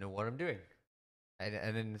don't know what I'm doing,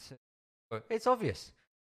 and then it's obvious.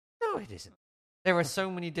 No, it isn't. There are so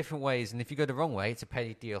many different ways, and if you go the wrong way, it's a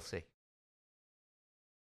paid DLC.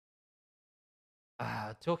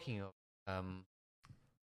 Talking of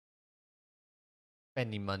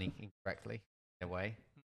spending money incorrectly in a way,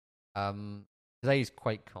 today's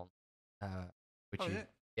QuakeCon,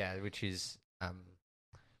 which is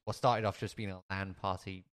what started off just being a LAN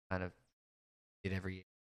party, kind of did every year,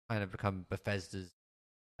 kind of become Bethesda's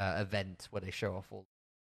event where they show off all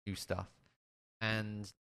new stuff.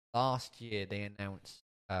 And last year they announced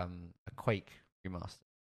a Quake remaster,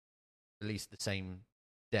 released the same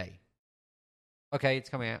day. Okay, it's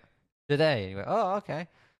coming out today. Anyway, oh, okay.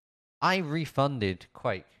 I refunded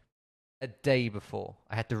Quake a day before.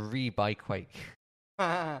 I had to re-buy Quake.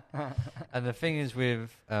 And the thing is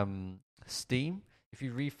with Steam, if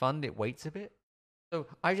you refund, it waits a bit. So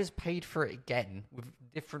I just paid for it again with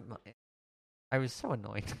different money. I was so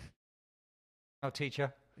annoyed. Oh,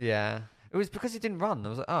 teacher. Yeah. It was because it didn't run. I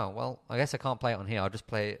was like, oh, well, I guess I can't play it on here. I'll just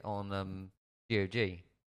play it on GOG.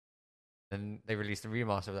 And they released a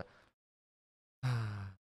remaster of that.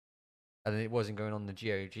 And then it wasn't going on the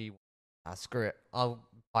GOG. Screw it. I'll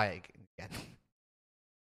buy it again.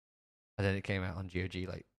 And then it came out on GOG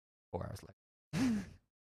like 4 hours later.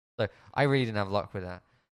 So I really didn't have luck with that.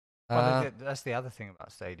 Well, that's the other thing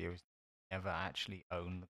about Stadia is you never actually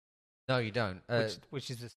own. No, you don't. Which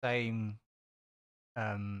is the same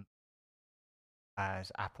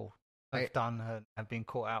as Apple have been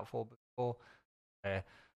caught out for before.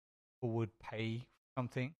 People would pay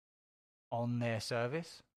something on their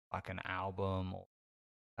service, like an album or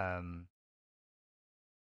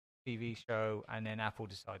TV show, and then Apple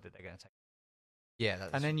decide that they're going to take it. Yeah,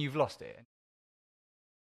 and then you've lost it.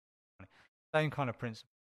 Same kind of principle.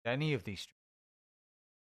 Any of these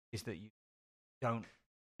is that you don't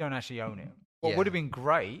actually own it. What would have been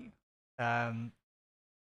great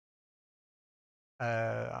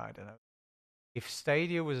I don't know, if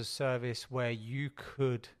Stadia was a service where you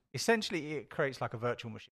could essentially, it creates like a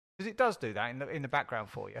virtual machine, because it does do that in the background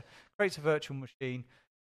for you. Creates a virtual machine,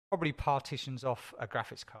 probably partitions off a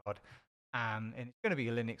graphics card, and it's going to be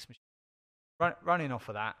a Linux machine running off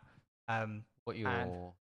of that. What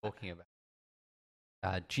you're talking about,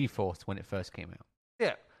 GeForce when it first came out.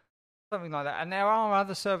 Yeah, something like that. And there are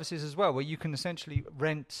other services as well where you can essentially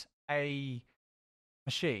rent a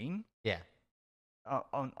machine. Yeah.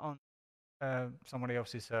 On somebody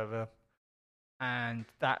else's server, and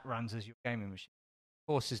that runs as your gaming machine.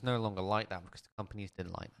 Of course, it's no longer like that because the companies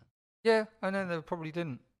didn't like that. Yeah, I know they probably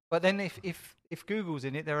didn't. But then if Google's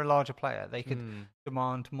in it, they're a larger player. They could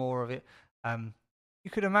demand more of it. You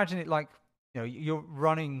could imagine it like, you're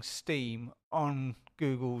running Steam on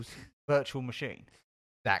Google's virtual machine.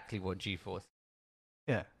 Exactly what GeForce.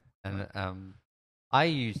 Yeah. And I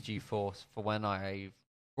use GeForce for when I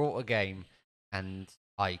bought a game and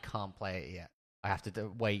I can't play it yet. I have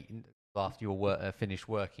to wait after you're finished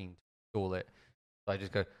working to install it. So I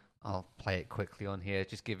just go, I'll play it quickly on here,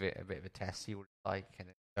 just give it a bit of a test, see what it's like, and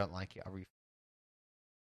if I don't like it, I'll refund.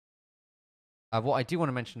 What I do want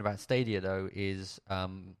to mention about Stadia, though, is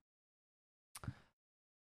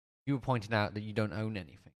you were pointing out that you don't own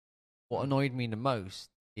anything. What annoyed me the most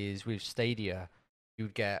is with Stadia,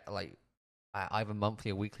 you'd get like either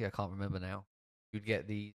monthly or weekly, I can't remember now, you'd get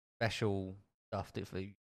the special stuff that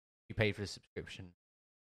you paid for the subscription,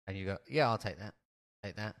 and you go, yeah, I'll take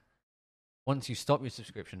that. Once you stop your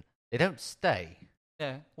subscription, they don't stay.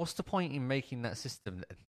 Yeah. What's the point in making that system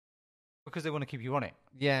then? Because they want to keep you on it.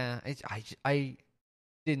 Yeah, I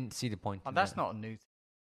didn't see the point. And that's not a new thing.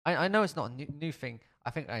 I know it's not a new thing. I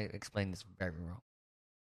think I explained this very wrong.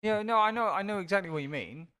 Yeah, no, I know exactly what you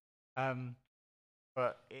mean.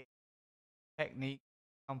 But it's technique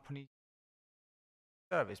company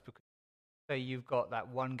service, because say you've got that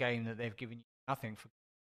one game that they've given you nothing for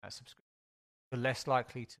that subscription, you're less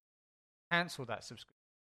likely to cancel that subscription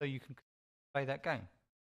so you can play that game.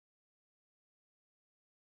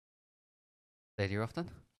 Stadia often?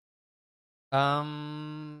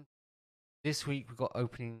 This week we've got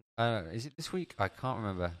opening. Is it this week? I can't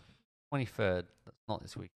remember. 23rd. That's not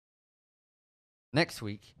this week. Next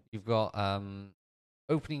week you've got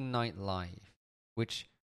opening night live, which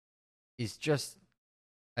is just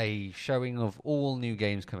a showing of all new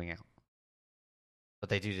games coming out. But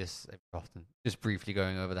they do this every often. Just briefly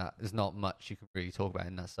going over that. There's not much you can really talk about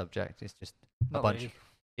in that subject. It's just a bunch. Really.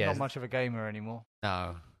 Yeah, not much of a gamer anymore.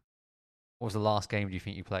 No. What was the last game do you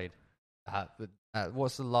think you played?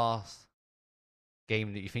 What's the last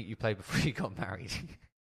game that you think you played before you got married?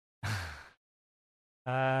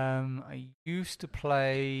 I used to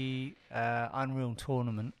play Unreal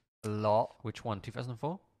Tournament a lot. Which one?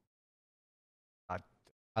 2004?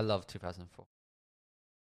 I love 2004.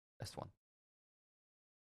 Best one.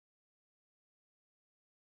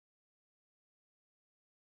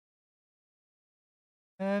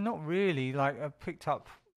 Not really. Like I picked up,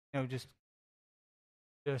 just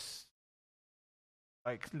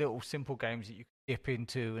like little simple games that you could dip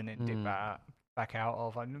into and then dip back out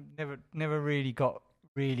of. I never really got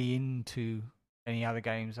really into any other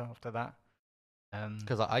games after that.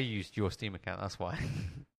 Because I used your Steam account, that's why.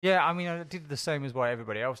 Yeah, I mean, I did the same as what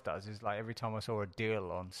everybody else does. Is like every time I saw a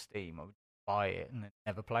deal on Steam, I would buy it and then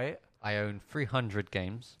never play it. I own 300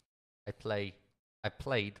 games. I played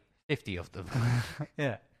 50 of them.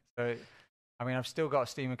 Yeah. So, I mean, I've still got a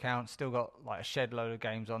Steam account, still got like a shed load of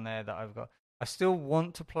games on there that I've got. I still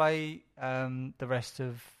want to play the rest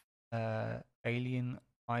of Alien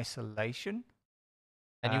Isolation.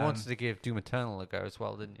 And you wanted to give Doom Eternal a go as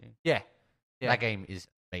well, didn't you? Yeah. That game is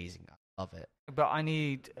amazing. I love it. But I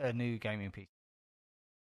need a new gaming PC.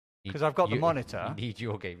 Because I've got the monitor. You need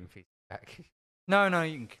your gaming PC back. No,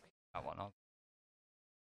 you can keep that one on.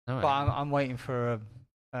 No, but I'm waiting for,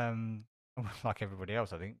 like everybody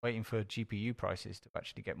else, I think, waiting for GPU prices to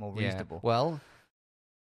actually get more reasonable. Well,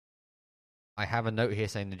 I have a note here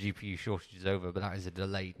saying the GPU shortage is over, but that is a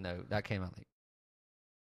delayed note. That came out like...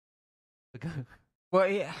 Well,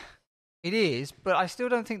 it is, but I still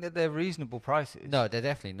don't think that they're reasonable prices. No, they're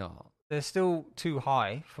definitely not. They're still too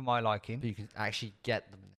high for my liking. But you can actually get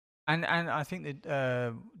them. And I think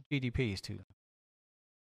that GDP is too low.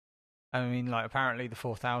 I mean, like, apparently the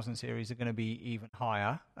 4000 series are going to be even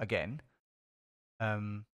higher again.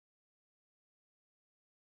 The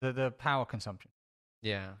power consumption.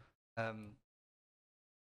 Yeah.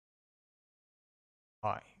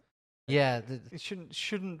 High. Yeah. It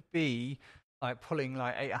shouldn't be like pulling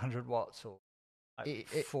like 800 watts or like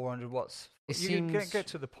 400 watts. You get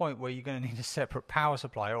to the point where you're going to need a separate power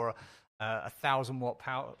supply or 1,000-watt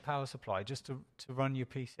power supply just to run your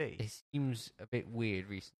PC. It seems a bit weird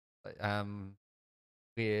recently.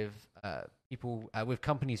 With people, with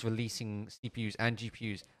companies releasing CPUs and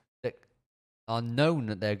GPUs that are known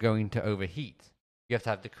that they're going to overheat. You have to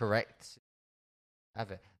have the correct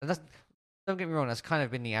have it. And that's, don't get me wrong, that's kind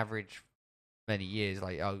of been the average for many years.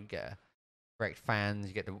 Like, you get correct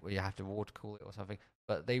fans, you have to water cool it or something.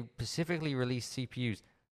 But they specifically released CPUs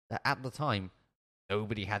that at the time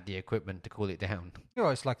nobody had the equipment to cool it down. You know,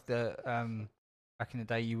 it's like the back in the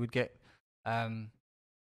day you would get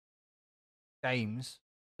games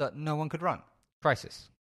that no one could run. Crysis.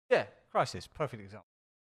 Yeah, Crysis, perfect example.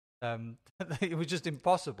 It was just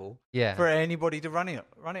impossible Yeah. for anybody to run it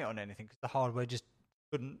on anything because the hardware just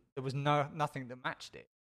couldn't. There was nothing that matched it.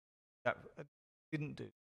 That didn't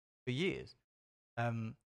do for years.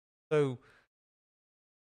 So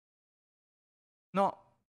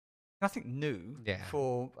nothing new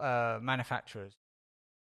for manufacturers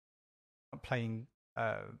playing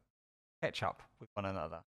catch up with one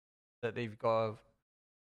another. That they've got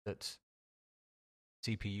that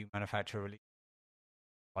CPU manufacturer release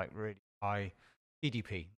like really high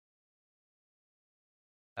GDP,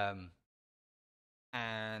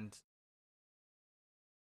 and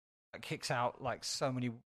it kicks out like so many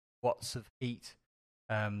watts of heat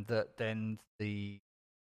that then the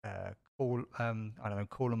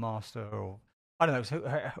Cooler Master or I don't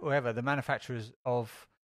know whoever the manufacturers of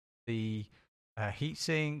the heat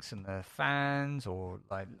sinks and the fans or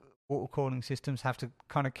like water cooling systems have to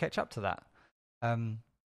kind of catch up to that.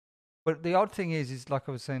 But the odd thing is like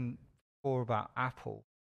I was saying before about Apple,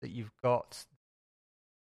 that you've got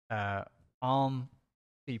ARM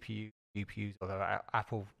CPU, GPUs, although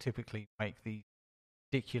Apple typically make these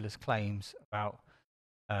ridiculous claims about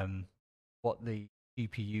what the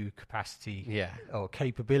GPU capacity or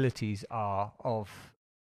capabilities are of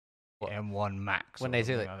M1 Max. When they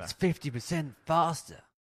say it's 50% faster.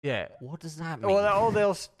 Yeah. What does that mean? Well,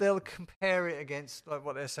 they'll compare it against like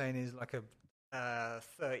what they're saying is like a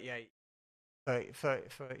 30 like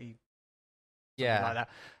that.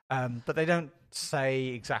 But they don't say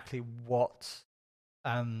exactly what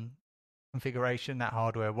configuration that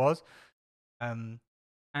hardware was. And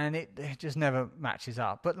it just never matches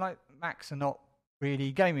up. But like Macs are not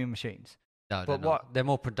really gaming machines. No, they're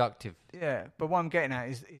more productive. Yeah, but what I'm getting at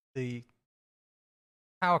is the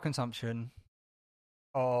power consumption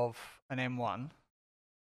of an M1.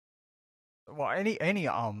 Well, any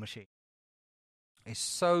ARM machine is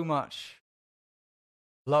so much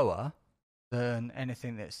lower than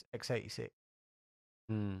anything that's x86.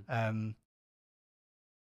 And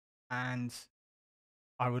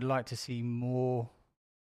I would like to see more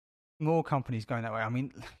companies going that way. I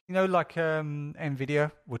mean, like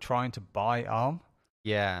Nvidia were trying to buy ARM.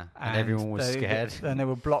 Yeah, and everyone was scared. And they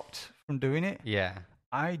were blocked from doing it. Yeah.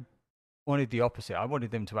 I wanted the opposite. I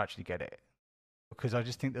wanted them to actually get it. Because I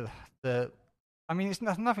just think that it's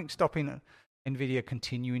nothing stopping Nvidia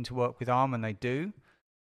continuing to work with ARM, and they do.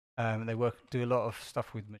 They do a lot of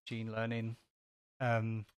stuff with machine learning.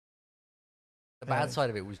 The bad side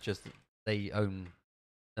of it was just that they own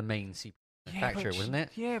the main CPU manufacturer, wasn't it?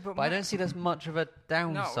 Yeah, but I don't see there's much of a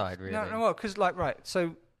downside, really. No, because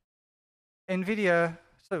so Nvidia,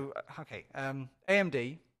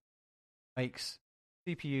 AMD makes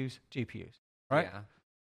CPUs, GPUs, right?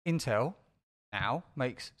 Yeah. Intel now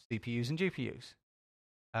makes CPUs and GPUs.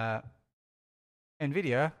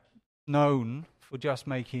 Nvidia, known for just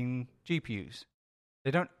making GPUs.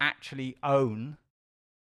 They don't actually own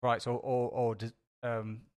rights or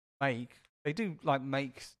make. They do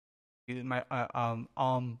make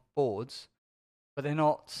ARM boards, but they're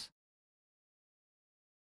not.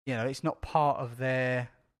 It's not part of their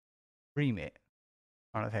remit,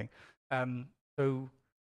 kind of thing. So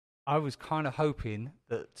I was kind of hoping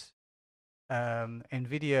that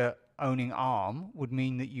Nvidia owning ARM would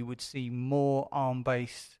mean that you would see more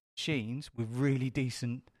ARM-based machines with really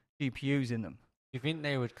decent GPUs in them. Do you think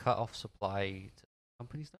they would cut off supply to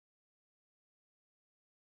companies?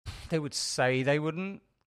 They would say they wouldn't.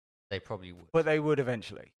 They probably would. But they would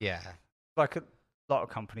eventually. Yeah. Like a lot of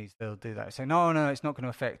companies, they'll do that. Say, no, it's not going to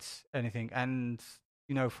affect anything. And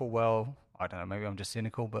full well, I don't know, maybe I'm just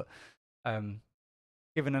cynical, but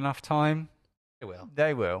given enough time,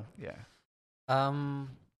 They will, yeah.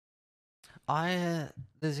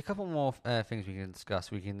 There's a couple more things we can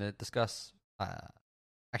discuss. We can discuss.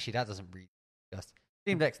 Actually, that doesn't really discuss.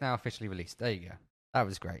 Steam Deck's now officially released. There you go. That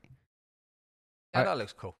was great. Yeah, that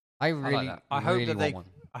looks cool. I really want one.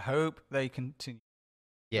 I hope they continue.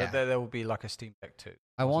 Yeah, there will be like a Steam Deck 2.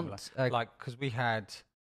 I want because we had.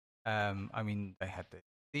 They had the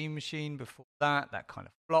Steam Machine before that. That kind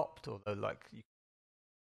of flopped, although like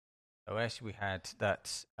OS, we had that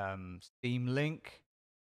Steam Link.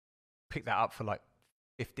 Picked that up for like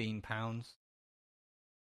 £15.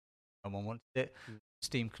 Someone wanted it.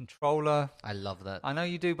 Steam controller. I love that. I know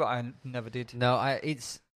you do, but I never did. No,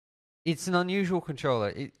 it's an unusual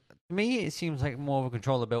controller. To me, it seems like more of a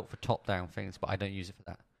controller built for top-down things, but I don't use it for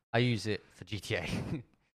that. I use it for GTA.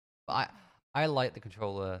 But I like the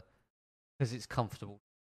controller because it's comfortable.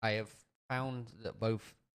 I have found that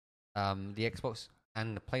both the Xbox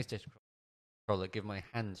and the PlayStation controller give my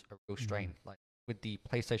hands a real strain. Like with the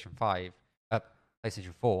PlayStation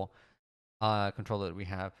 4 controller that we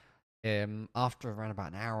have, after around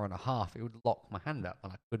about an hour and a half, it would lock my hand up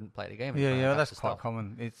and I couldn't play the game. Yeah, that's quite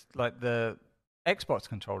common. It's like the Xbox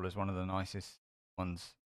controller is one of the nicest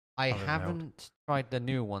ones. I haven't tried the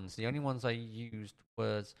new ones. The only ones I used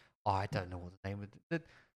was I don't know what the name of the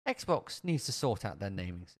Xbox needs to sort out their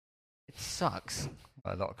naming. It sucks.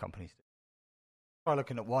 A lot of companies do. Try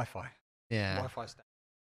looking at Wi-Fi. Yeah, Wi-Fi stuff.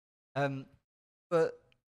 But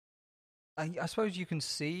I suppose you can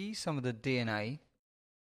see some of the DNA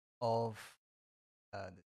of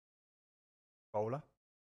the controller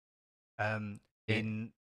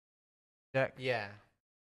in deck. Yeah.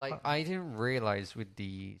 Like I didn't realize with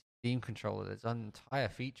the Steam controller, there's an entire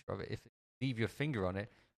feature of it. If you leave your finger on it,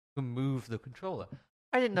 you can move the controller.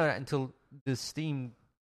 I didn't know that until the Steam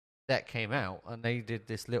Deck came out, and they did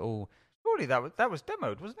this little. Surely that was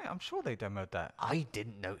demoed, wasn't it? I'm sure they demoed that. I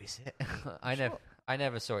didn't notice it. I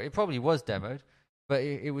never saw it. It probably was demoed, but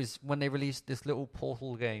it was when they released this little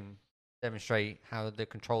Portal game to demonstrate how the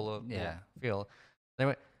controller will feel. They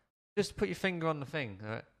went, just put your finger on the thing. I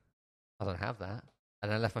went, I don't have that.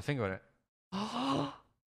 And I left my finger on it.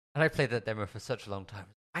 And I played that demo for such a long time.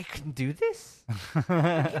 I can do this? I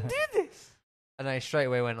can do this? And I straight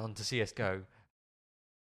away went on to CSGO.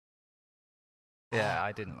 Yeah,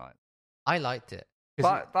 I didn't like it. I liked it.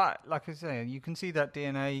 But like I say, you can see that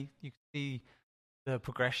DNA. You can see the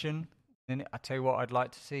progression in it. I tell you what I'd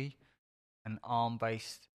like to see. An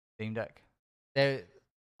ARM-based Steam Deck.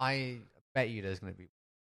 I bet you there's going to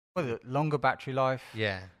be... longer battery life.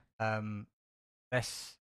 Yeah.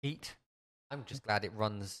 Less heat. I'm just glad it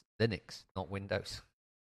runs Linux, not Windows.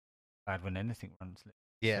 Bad when anything runs Linux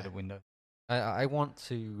instead of Windows. I want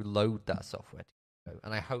to load that software,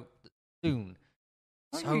 and I hope that soon.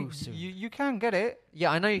 Soon. You can get it.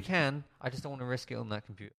 Yeah, I know you can. I just don't want to risk it on that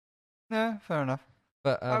computer. No, fair enough.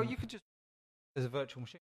 But you could just as a virtual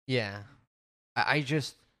machine. Yeah, I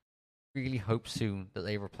just really hope soon that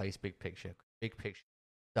they replace Big Picture. Big Picture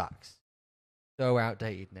sucks. So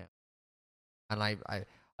outdated now. And I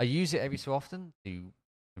use it every so often to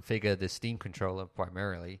configure the Steam controller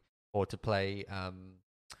primarily, or to play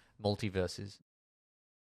multiverses.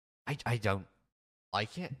 I don't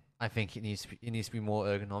like it. I think it needs to be more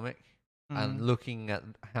ergonomic. And looking at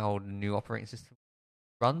how the new operating system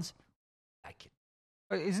runs, I like it.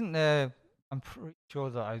 But isn't there? I'm pretty sure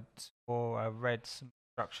that I read some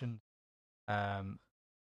instructions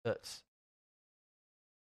that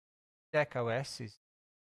Deck OS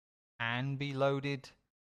can be loaded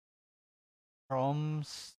from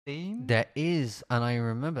Steam. There is, and I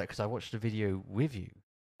remember because I watched a video with you.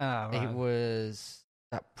 Oh, right. It was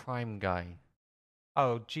that Prime guy.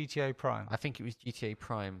 Oh, GTA Prime. I think it was GTA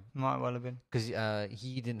Prime. Might well have been. Because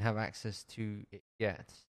he didn't have access to it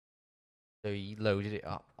yet. So he loaded it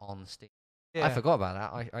up on Steam. Yeah. I forgot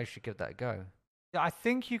about that. I should give that a go. Yeah, I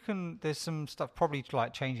think you can. There's some stuff probably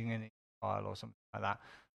like changing any file or something like that.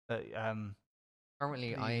 But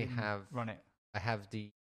currently, I have run it. I have the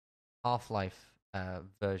Half-Life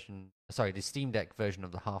version. Sorry, the Steam Deck version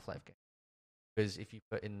of the Half-Life game. Because if you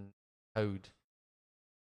put in code,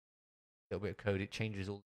 a little bit of code, it changes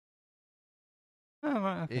all. Oh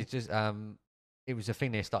right. Okay. It's just it was a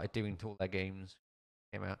thing they started doing to all their games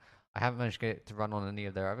came out. I haven't managed to get it to run on any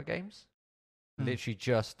of their other games. Literally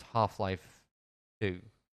just Half-Life 2,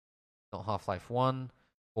 not Half-Life 1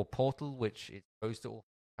 or Portal, which it's supposed to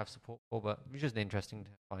have support for, but it's just interesting to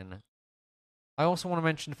find that. I also want to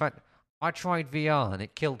mention the fact I tried VR and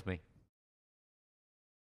it killed me.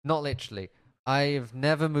 Not literally. I've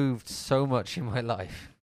never moved so much in my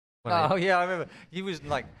life. Yeah, I remember. He was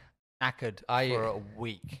like knackered for a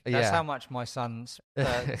week. That's how much my son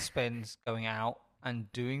spends going out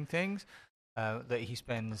and doing things. That he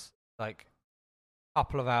spends like a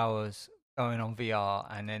couple of hours going on VR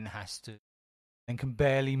and then can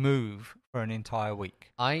barely move for an entire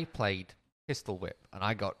week. I played Pistol Whip and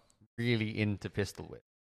I got really into Pistol Whip.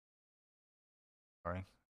 Sorry.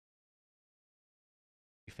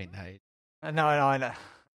 You think that is? No, I know.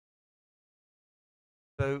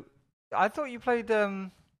 So I thought you played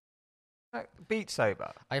Beat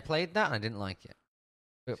Saber. I played that and I didn't like it.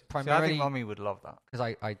 But See, I primarily think Mummy would love that.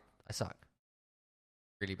 because I suck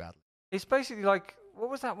really badly. It's basically like, what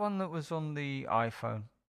was that one that was on the iPhone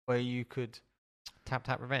where you could... Tap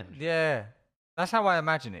Tap Revenge. Yeah. That's how I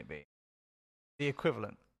imagine it being. The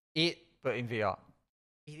equivalent. It But in VR.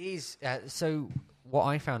 It is. So what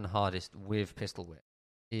I found the hardest with Pistol Whip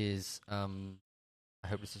is, I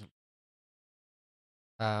hope this isn't.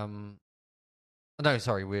 No,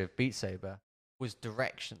 sorry, with Beat Saber was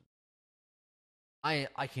direction. I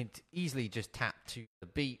can easily just tap to the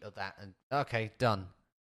beat of that and okay, done.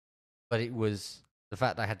 But it was the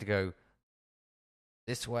fact that I had to go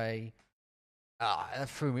this way. That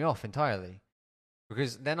threw me off entirely.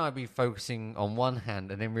 Because then I'd be focusing on one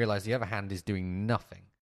hand and then realize the other hand is doing nothing.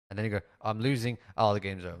 And then you go, I'm losing. Oh, the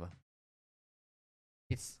game's over.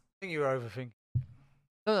 I think you're overthinking.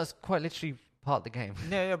 No, that's quite literally part of the game.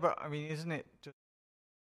 Yeah, but I mean, isn't it just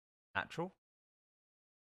natural?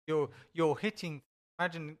 You're hitting.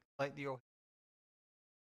 Imagine like your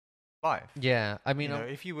life. Yeah, I mean,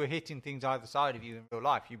 if you were hitting things either side of you in real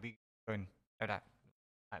life, you'd be going like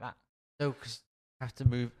that. No, because you have to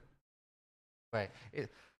move. Right. Instead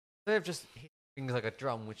of just hitting things like a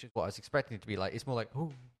drum, which is what I was expecting it to be like, it's more like,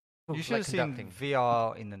 oh, you should have seen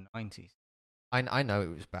VR in the 90s. I know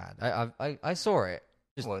it was bad. I saw it.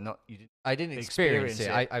 Not you. I didn't experience it.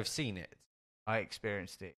 I've seen it. I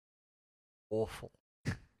experienced it. Awful.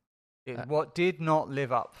 What did not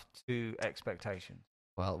live up to expectations.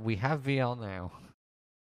 Well, we have VR now.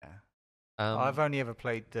 Yeah. I've only ever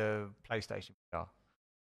played the PlayStation VR,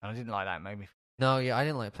 and I didn't like that. It made me. No, yeah, I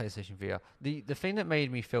didn't like PlayStation VR. The thing that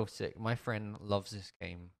made me feel sick, my friend loves this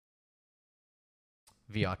game,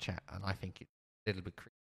 VR Chat, and I think it's a little bit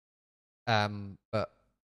creepy. But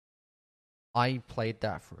I played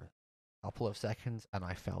that for a couple of seconds, and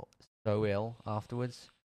I felt so ill afterwards.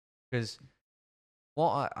 Because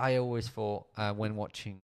what I always thought when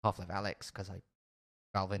watching Half-Life Alyx, because I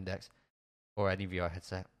Valve Index, or any VR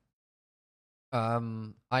headset,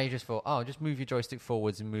 I just thought, just move your joystick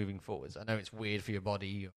forwards and moving forwards. I know it's weird for your body,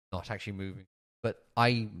 you're not actually moving. But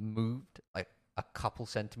I moved like a couple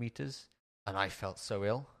centimeters and I felt so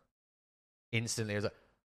ill. Instantly, I was like,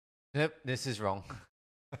 nope, this is wrong.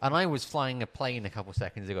 And I was flying a plane a couple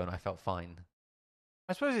seconds ago and I felt fine.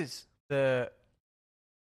 I suppose it's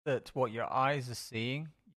that what your eyes are seeing,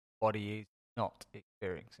 your body is not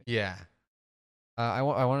experiencing. Yeah. I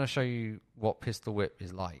want to show you what Pistol Whip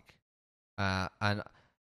is like. And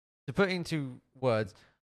to put into words,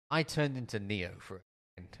 I turned into Neo for a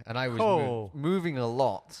second, and I was moving a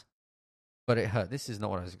lot, but it hurt. This is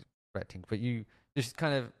not what I was expecting. But you just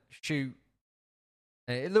kind of shoot,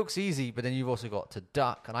 and it looks easy, but then you've also got to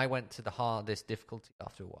duck. And I went to the hardest difficulty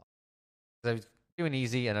after a while. I was doing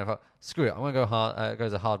easy, and I thought, screw it, I'm gonna go hard. Go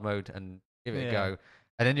to hard mode and give it a go.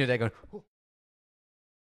 And then you're there going. Oh.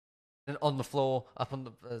 And on the floor, up on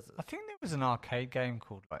the. I think there was an arcade game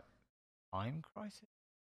called like Time Crisis.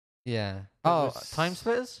 Yeah. Time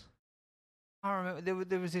Splitters. I remember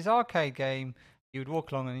there was this arcade game. You would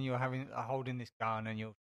walk along and you were holding this gun and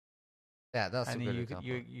you're. Yeah, that's a good example.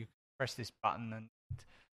 You press this button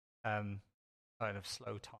and kind of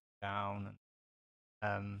slow time down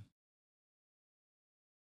and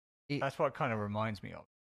that's what it kind of reminds me of.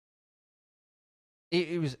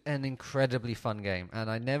 It was an incredibly fun game, and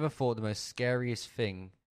I never thought the most scariest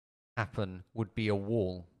thing happen would be a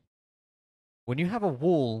wall. When you have a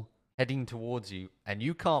wall heading towards you and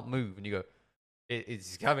you can't move, and you go,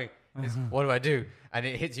 it's coming. What do I do? And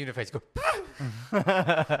it hits you in the face. Go.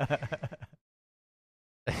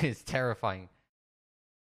 It's terrifying.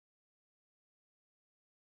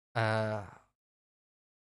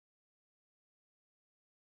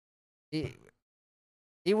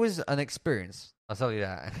 It was an experience. I'll tell you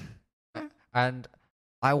that. And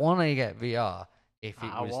I want to get VR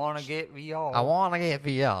I want to get VR. I want to get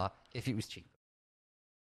VR if it was cheap.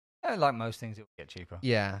 Yeah, like most things, it will get cheaper.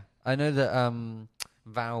 Yeah, I know that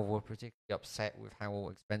Valve were particularly upset with how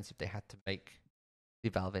expensive they had to make the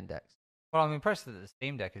Valve Index. Well, I'm impressed that the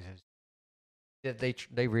Steam Deck is. Yeah,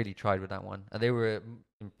 they really tried with that one, and they were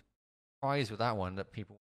surprised with that one that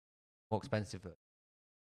people were more expensive.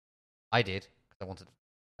 I did because I wanted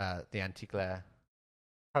the anti-glare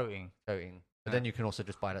coating. But then you can also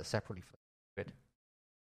just buy that separately for good.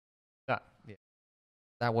 Yeah,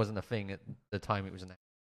 that wasn't a thing at the time. It was an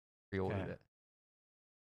pre-ordered it.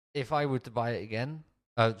 If I were to buy it again,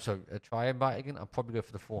 try and buy it again, I'll probably go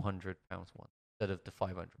for the £400 one instead of the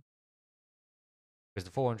 £500. Because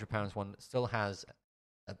the £400 one still has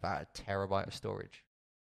about a terabyte of storage.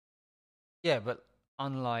 Yeah, but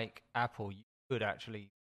unlike Apple, you could actually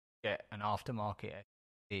get an aftermarket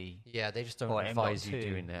MDOT. Yeah, they just don't advise you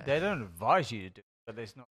doing that. They don't advise you to do it, but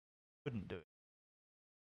there's not couldn't do it.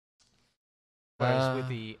 Whereas with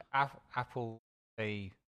the Apple,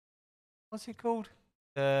 what's it called?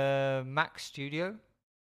 The Mac Studio.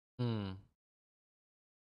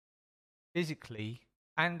 Physically,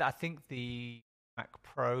 and I think the Mac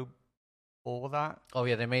Pro for that. Oh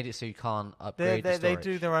yeah, they made it so you can't upgrade the storage. They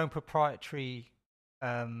do their own proprietary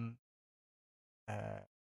solid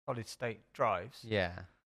state drives. Yeah.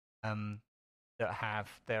 That have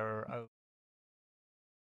their own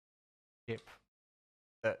chip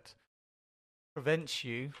that prevents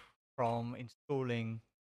you from installing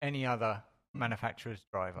any other manufacturer's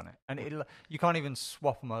drive on it, and you can't even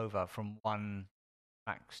swap them over from one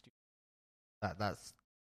Mac Studio. That's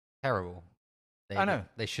terrible. I know.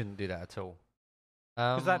 They shouldn't do that at all.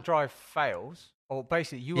 Because that drive fails, or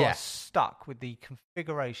basically you are stuck with the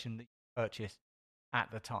configuration that you purchased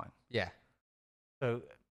at the time. Yeah. So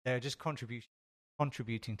they're just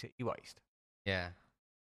contributing to e-waste. Yeah.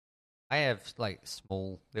 I have like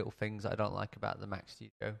small little things I don't like about the Mac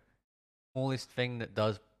Studio. Smallest thing that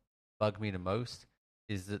does bug me the most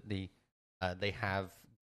is that they have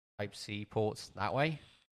Type-C ports that way.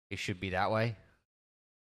 It should be that way.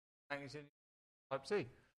 Type-C.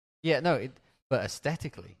 Yeah, no, but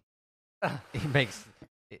aesthetically,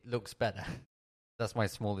 it looks better. That's my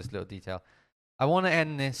smallest little detail. I want to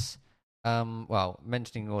end this,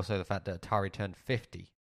 mentioning also the fact that Atari turned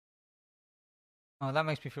 50. Oh, that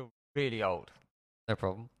makes me feel really old. No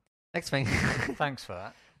problem. Next thing. Thanks for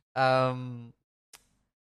that.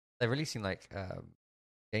 They're releasing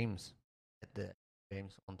games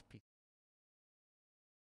onto PC,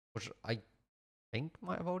 which I think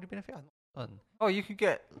might have already been a thing. I'm not done. Oh, you could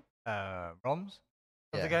get ROMs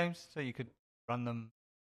of the games, so you could run them.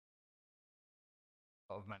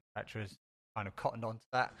 A lot of manufacturers kind of cottoned onto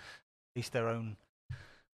that, at least their own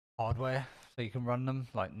hardware, so you can run them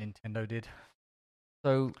like Nintendo did.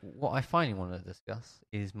 So what I finally want to discuss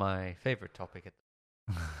is my favorite topic.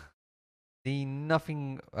 The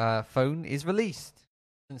Nothing phone is released.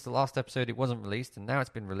 Since the last episode, it wasn't released, and now it's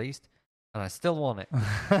been released, and I still want it.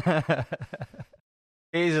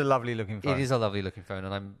 It is a lovely looking phone. It is a lovely looking phone,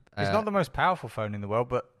 and I'm. It's not the most powerful phone in the world,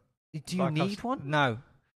 but do you need one? No,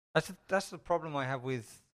 that's the problem I have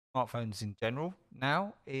with smartphones in general.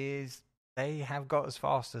 Now is they have got as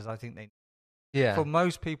fast as I think they. Yeah. For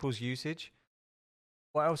most people's usage,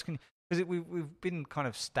 what else can? Because we've been kind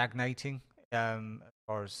of stagnating as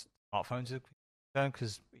far as smartphones are concerned,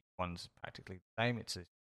 because each one's practically the same. It's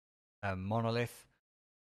a monolith.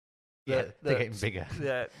 Yeah, they're getting bigger.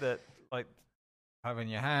 Yeah, that like have in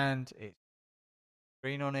your hand. It's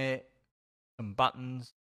screen on it, some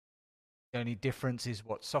buttons. The only difference is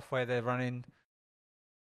what software they're running.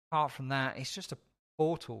 Apart from that, it's just a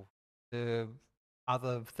portal to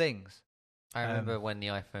other things. I remember when the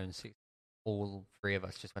iPhone 6, all three of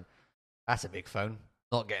us just went, "That's a big phone.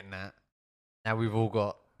 Not getting that." Now we've all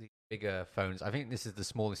got the bigger phones. I think this is the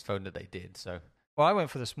smallest phone that they did. So, well, I went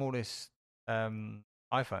for the smallest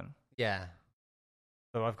iPhone. Yeah.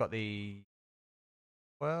 So I've got the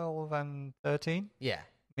 12 and 13. Yeah.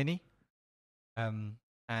 Mini.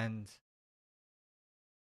 And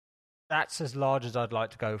that's as large as I'd like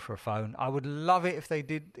to go for a phone. I would love it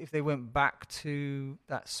if they went back to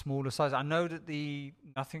that smaller size. I know that the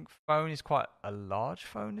Nothing phone is quite a large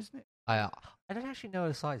phone, isn't it? I don't actually know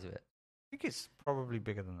the size of it. I think it's probably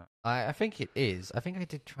bigger than that. I think it is. I think I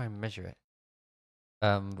did try and measure it.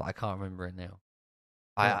 But I can't remember it now.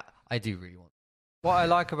 Yeah. I do really want it. What I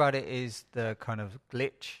like about it is the kind of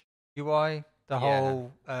glitch UI, the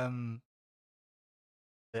whole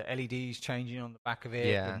the LEDs changing on the back of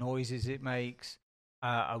it, the noises it makes.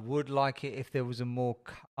 I would like it if there was a more.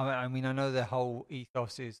 I mean, I know the whole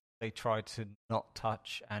ethos is they try to not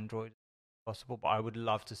touch Android if possible, but I would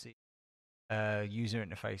love to see a user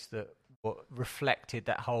interface that reflected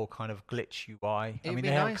that whole kind of glitch UI. I mean,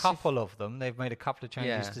 they have a couple of them. They've made a couple of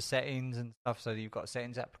changes to settings and stuff, so you've got a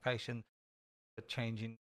settings application for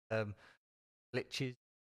changing glitches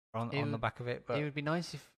on the back of it. But it would be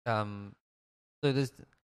nice if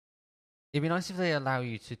it'd be nice if they allow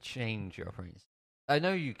you to change your operating system. I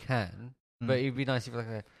know you can, but it'd be nice if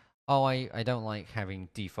I don't like having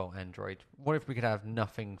default Android. What if we could have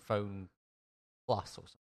Nothing Phone Plus or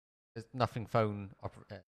something? There's Nothing Phone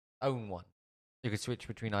own one. You could switch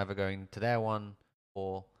between either going to their one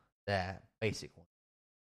or their basic one.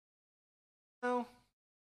 Oh,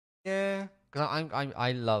 yeah. Because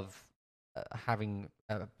I love having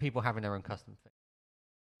people having their own custom thing.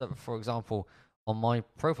 So, for example, on my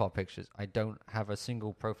profile pictures, I don't have a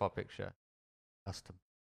single profile picture custom.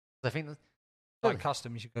 I think like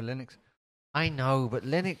custom, you should go Linux. I know, but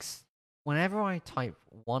Linux, whenever I type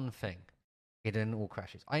one thing, it then all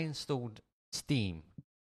crashes. I installed Steam,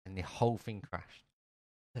 and the whole thing crashed.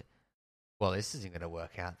 Well, this isn't going to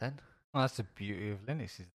work out then. Well, that's the beauty of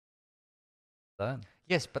Linux. Is learn.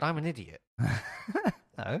 Yes, but I'm an idiot.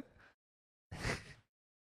 No.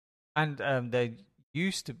 And there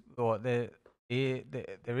used to, or there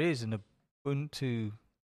is an Ubuntu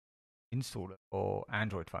installer for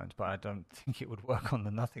Android phones, but I don't think it would work on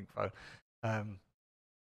the Nothing phone.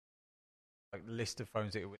 Like the list of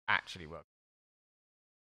phones that it would actually work.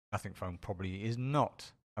 Nothing phone probably is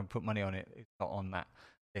not. I put money on it. It's not on that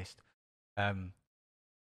list.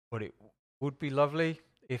 But it would be lovely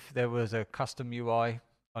if there was a custom UI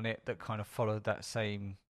on it that kind of followed that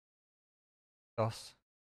same DOS.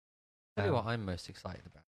 Tell you what I'm most excited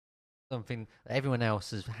about. Something that everyone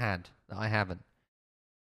else has had that I haven't.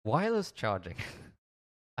 Wireless charging.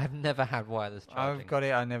 I've never had wireless charging. I've got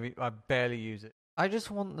it. I barely use it. I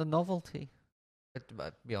just want the novelty.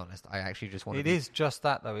 But be honest, I actually just want. It is just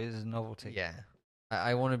that though. It is a novelty. Yeah,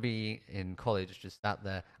 I want to be in college, just sat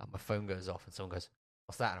there, and my phone goes off, and someone goes,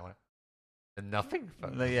 "What's that?" And I went, "The Nothing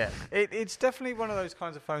phone." Yeah, it's definitely one of those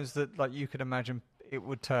kinds of phones that, like, you could imagine it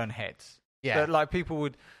would turn heads. Yeah, that, like, people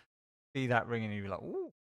would see that ringing and you'd be like,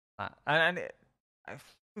 "Ooh," and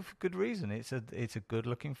for good reason. It's a good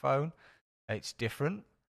looking phone. It's different.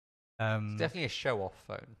 It's definitely a show off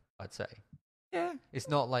phone, I'd say. Yeah, it's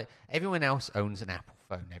not like everyone else owns an Apple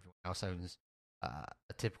phone. Everyone else owns a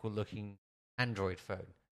typical looking Android phone.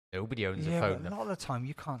 Nobody owns a phone. But a lot of the time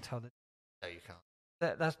you can't tell that. No, you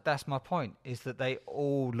can't. That's my point. Is that they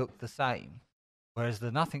all look the same, whereas the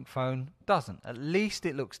Nothing phone doesn't. At least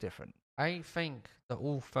it looks different. I think that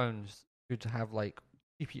all phones should have like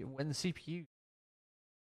CPU. When the CPU,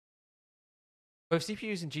 both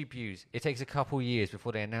CPUs and GPUs, it takes a couple years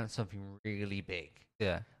before they announce something really big.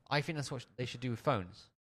 Yeah. I think that's what they should do with phones.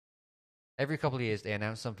 Every couple of years, they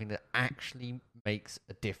announce something that actually makes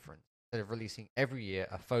a difference. Instead of releasing every year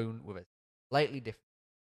a phone with a slightly different...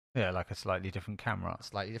 Yeah, like a slightly different camera.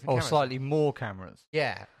 Slightly different cameras. Slightly more cameras.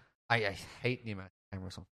 Yeah. I hate the amount of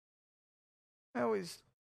cameras on. Well, it's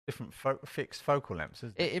different fixed focal lengths,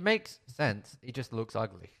 isn't it? It makes sense. It just looks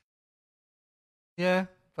ugly. Yeah,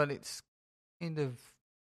 but it's kind of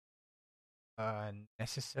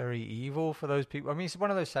necessary evil for those people. I mean, it's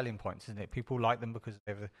one of those selling points, isn't it? People like them because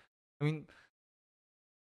they've. I mean,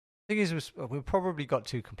 the thing is, we've probably got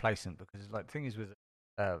too complacent because, like, the thing is with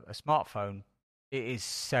a smartphone, it is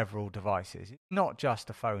several devices. It's not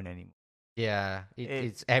just a phone anymore. Yeah,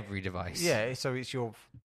 it's every device. Yeah, so it's your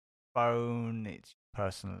phone, it's your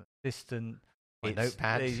personal assistant, it's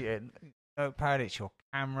notepad. Notepad, it's your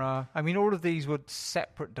camera. I mean, all of these were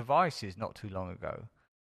separate devices not too long ago.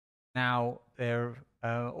 Now they're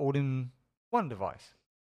all in one device.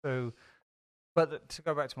 So, but to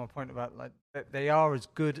go back to my point about, like, they are as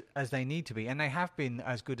good as they need to be, and they have been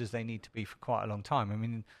as good as they need to be for quite a long time. I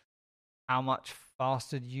mean, how much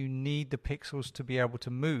faster do you need the pixels to be able to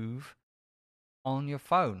move on your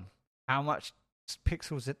phone? How much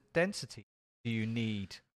pixels density do you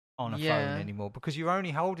need on a phone anymore? Because you're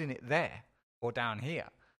only holding it there or down here.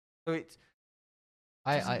 So it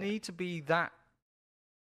doesn't need to be that.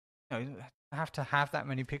 Have to have that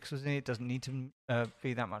many pixels in it. It doesn't need to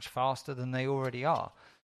be that much faster than they already are,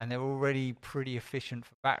 and they're already pretty efficient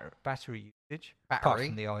for battery usage. Apart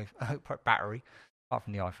from the battery, apart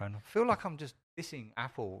from the iPhone. I feel like I'm just dissing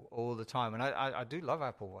Apple all the time, and I do love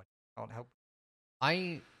Apple. I can't help.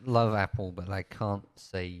 I love Apple, but I can't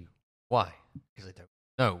say why because I don't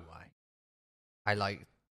know why.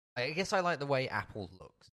 I guess I like the way Apple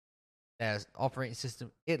looks. Their operating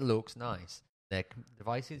system, it looks nice. Their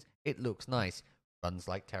devices, it looks nice. Runs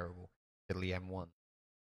like terrible. Fiddly M1.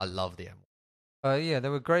 I love the M1. Yeah, they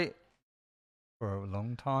were great for a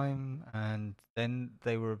long time, and then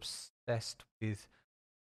they were obsessed with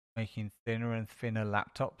making thinner and thinner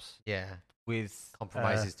laptops. Yeah, with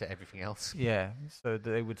compromises to everything else. Yeah, so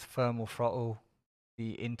they would thermal throttle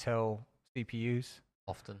the Intel CPUs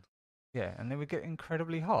often. Yeah, and they would get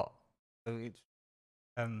incredibly hot. So it's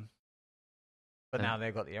but now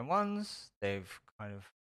they've got the M1s. They've kind of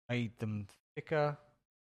made them thicker.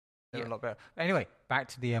 They're a lot better. Anyway, back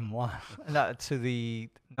to the M1, to the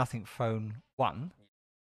Nothing Phone 1.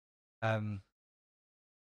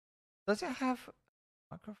 Does it have a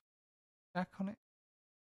microphone jack on it?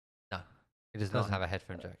 No, it does not have a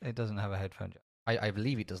headphone jack. It doesn't have a headphone jack. I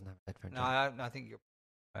believe it doesn't have a headphone jack. No, I think you're.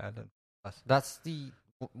 That's the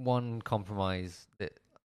one compromise that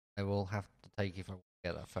I will have to take if I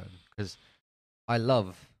get that phone, because I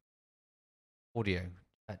love audio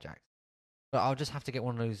jacks, but I'll just have to get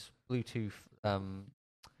one of those Bluetooth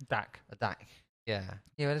DAC. A DAC. Yeah.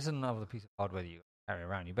 Yeah, there's another piece of hardware that you carry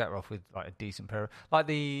around. You're better off with like a decent pair of, like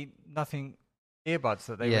the Nothing earbuds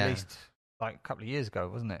that they released like a couple of years ago,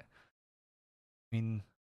 wasn't it? I mean,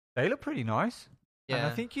 they look pretty nice. Yeah. And I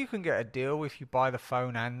think you can get a deal if you buy the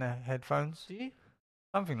phone and the headphones. Do you?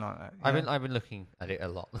 Something like that. Yeah. I've been looking at it a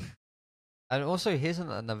lot. And also, here's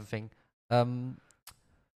another thing.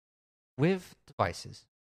 With devices,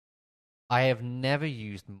 I have never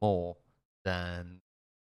used more than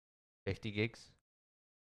 50 gigs.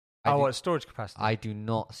 What storage capacity? I do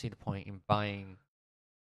not see the point in buying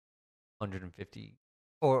 150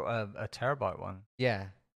 or a terabyte one. Yeah.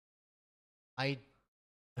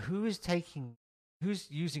 Who's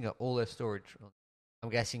using up all their storage? I'm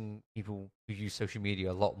guessing people who use social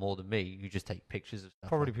media a lot more than me, who just take pictures of stuff.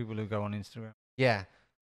 Probably people who go on Instagram. Yeah.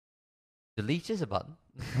 Delete is a button.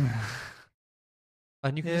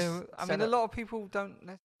 And you can a lot of people don't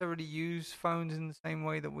necessarily use phones in the same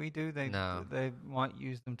way that we do. They might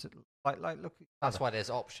use them to look. That's why there's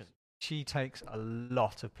options. She takes a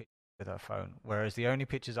lot of pictures with her phone, whereas the only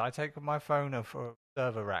pictures I take of my phone are for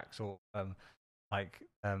server racks or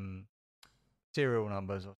serial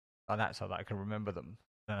numbers or like that, so that I can remember them.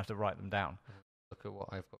 I don't have to write them down. Look at what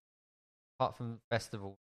I've got. Apart from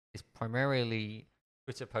festival, it's primarily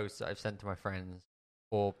Twitter posts that I've sent to my friends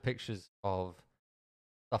or pictures of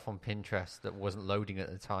stuff on Pinterest that wasn't loading at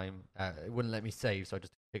the time. It wouldn't let me save, so I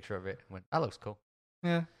just took a picture of it and went, that looks cool.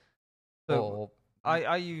 Yeah. So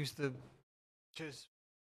I use the pictures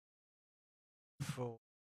for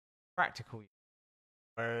practical use,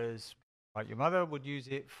 whereas like your mother would use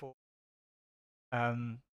it for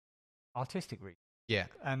artistic reasons. Yeah.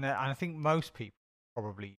 And I think most people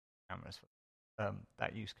probably use cameras for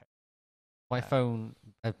that use case. My phone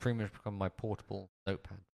has pretty much become my portable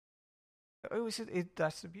notepad. That's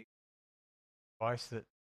the beauty device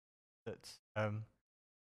that's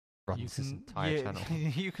runs this entire channel.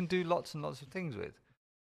 You can do lots and lots of things with.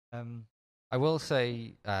 I will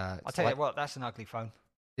say, I'll tell you what, that's an ugly phone.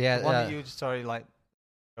 Yeah, the one that you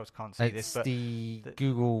girls can't see this, but the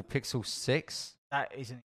Google Pixel 6. That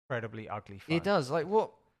is an incredibly ugly phone. It does. Like,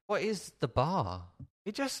 what is the bar?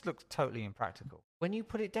 It just looks totally impractical. When you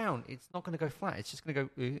put it down, it's not going to go flat. It's just going to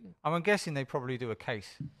go. I'm guessing they probably do a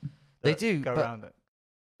case. They do go around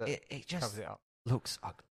it. It just covers it up. Looks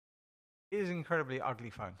ugly. It is an incredibly ugly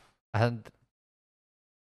phone. And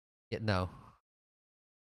no.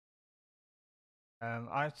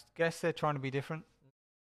 I guess they're trying to be different.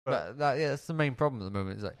 But that's the main problem at the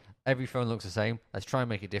moment. Is like every phone looks the same. Let's try and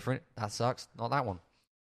make it different. That sucks. Not that one.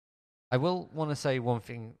 I will want to say one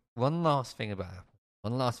last thing about Apple.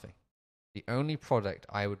 One last thing. The only product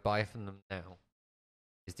I would buy from them now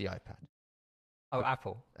is the iPad. Oh,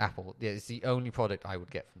 Apple. Apple. Yeah, it's the only product I would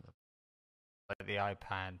get from them. Like the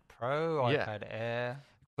iPad Pro, iPad Air.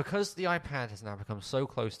 Because the iPad has now become so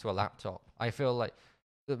close to a laptop, I feel like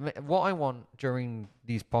what I want during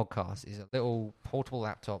these podcasts is a little portable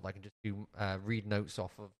laptop I can just read notes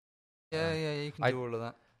off of. Yeah, you can do all of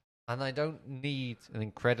that. And I don't need an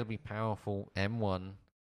incredibly powerful M1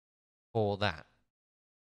 for that.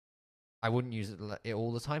 I wouldn't use it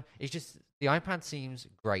all the time. It's just the iPad seems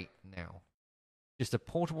great now. Just a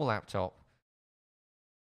portable laptop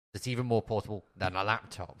that's even more portable than a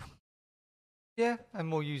laptop. Yeah, and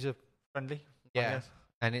more user-friendly. Yeah,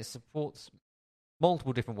 and it supports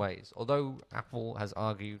multiple different ways. Although Apple has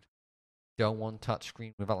argued don't want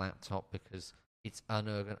touchscreen with a laptop because it's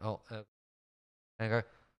unergonomic. And I go,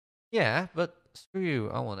 yeah, but screw you,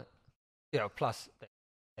 I want it. Yeah, plus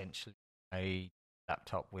essentially a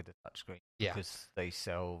laptop with a touchscreen. Yeah. Because they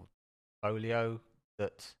sell Folio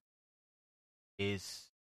that is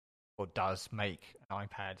or does make an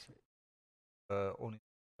iPad for all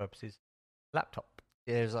purposes laptop.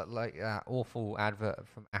 Yeah, there's like that awful advert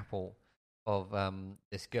from Apple of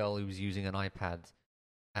this girl who was using an iPad,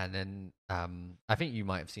 and then I think you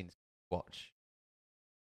might have seen this watch,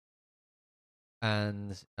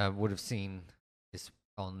 and would have seen this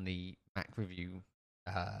on the Mac review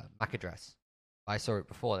Mac address. I saw it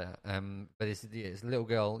before that. But it's a little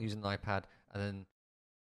girl using an iPad, and then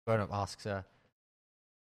grown up asks her,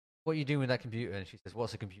 "What are you doing with that computer?" And she says,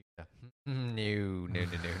 "What's a computer?" No.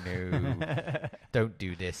 Don't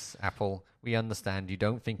do this, Apple. We understand you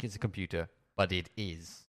don't think it's a computer, but it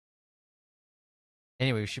is.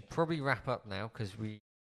 Anyway, we should probably wrap up now because we've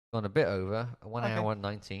gone a bit over 1 hour and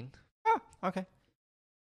 19. Oh, okay.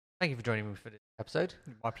 Thank you for joining me for this episode.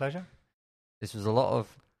 My pleasure. This was a lot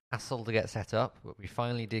of hassle to get set up, but we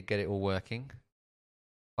finally did get it all working.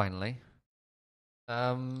 Finally.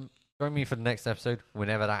 Join me for the next episode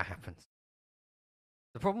whenever that happens.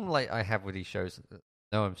 The problem I have with these shows,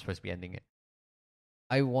 no, I'm supposed to be ending it.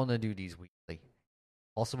 I want to do these weekly.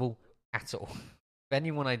 Possible at all. If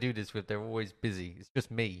anyone I do this with, they're always busy. It's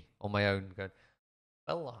just me on my own going,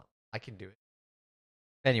 well, I can do it.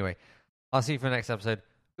 Anyway, I'll see you for the next episode.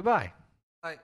 Goodbye.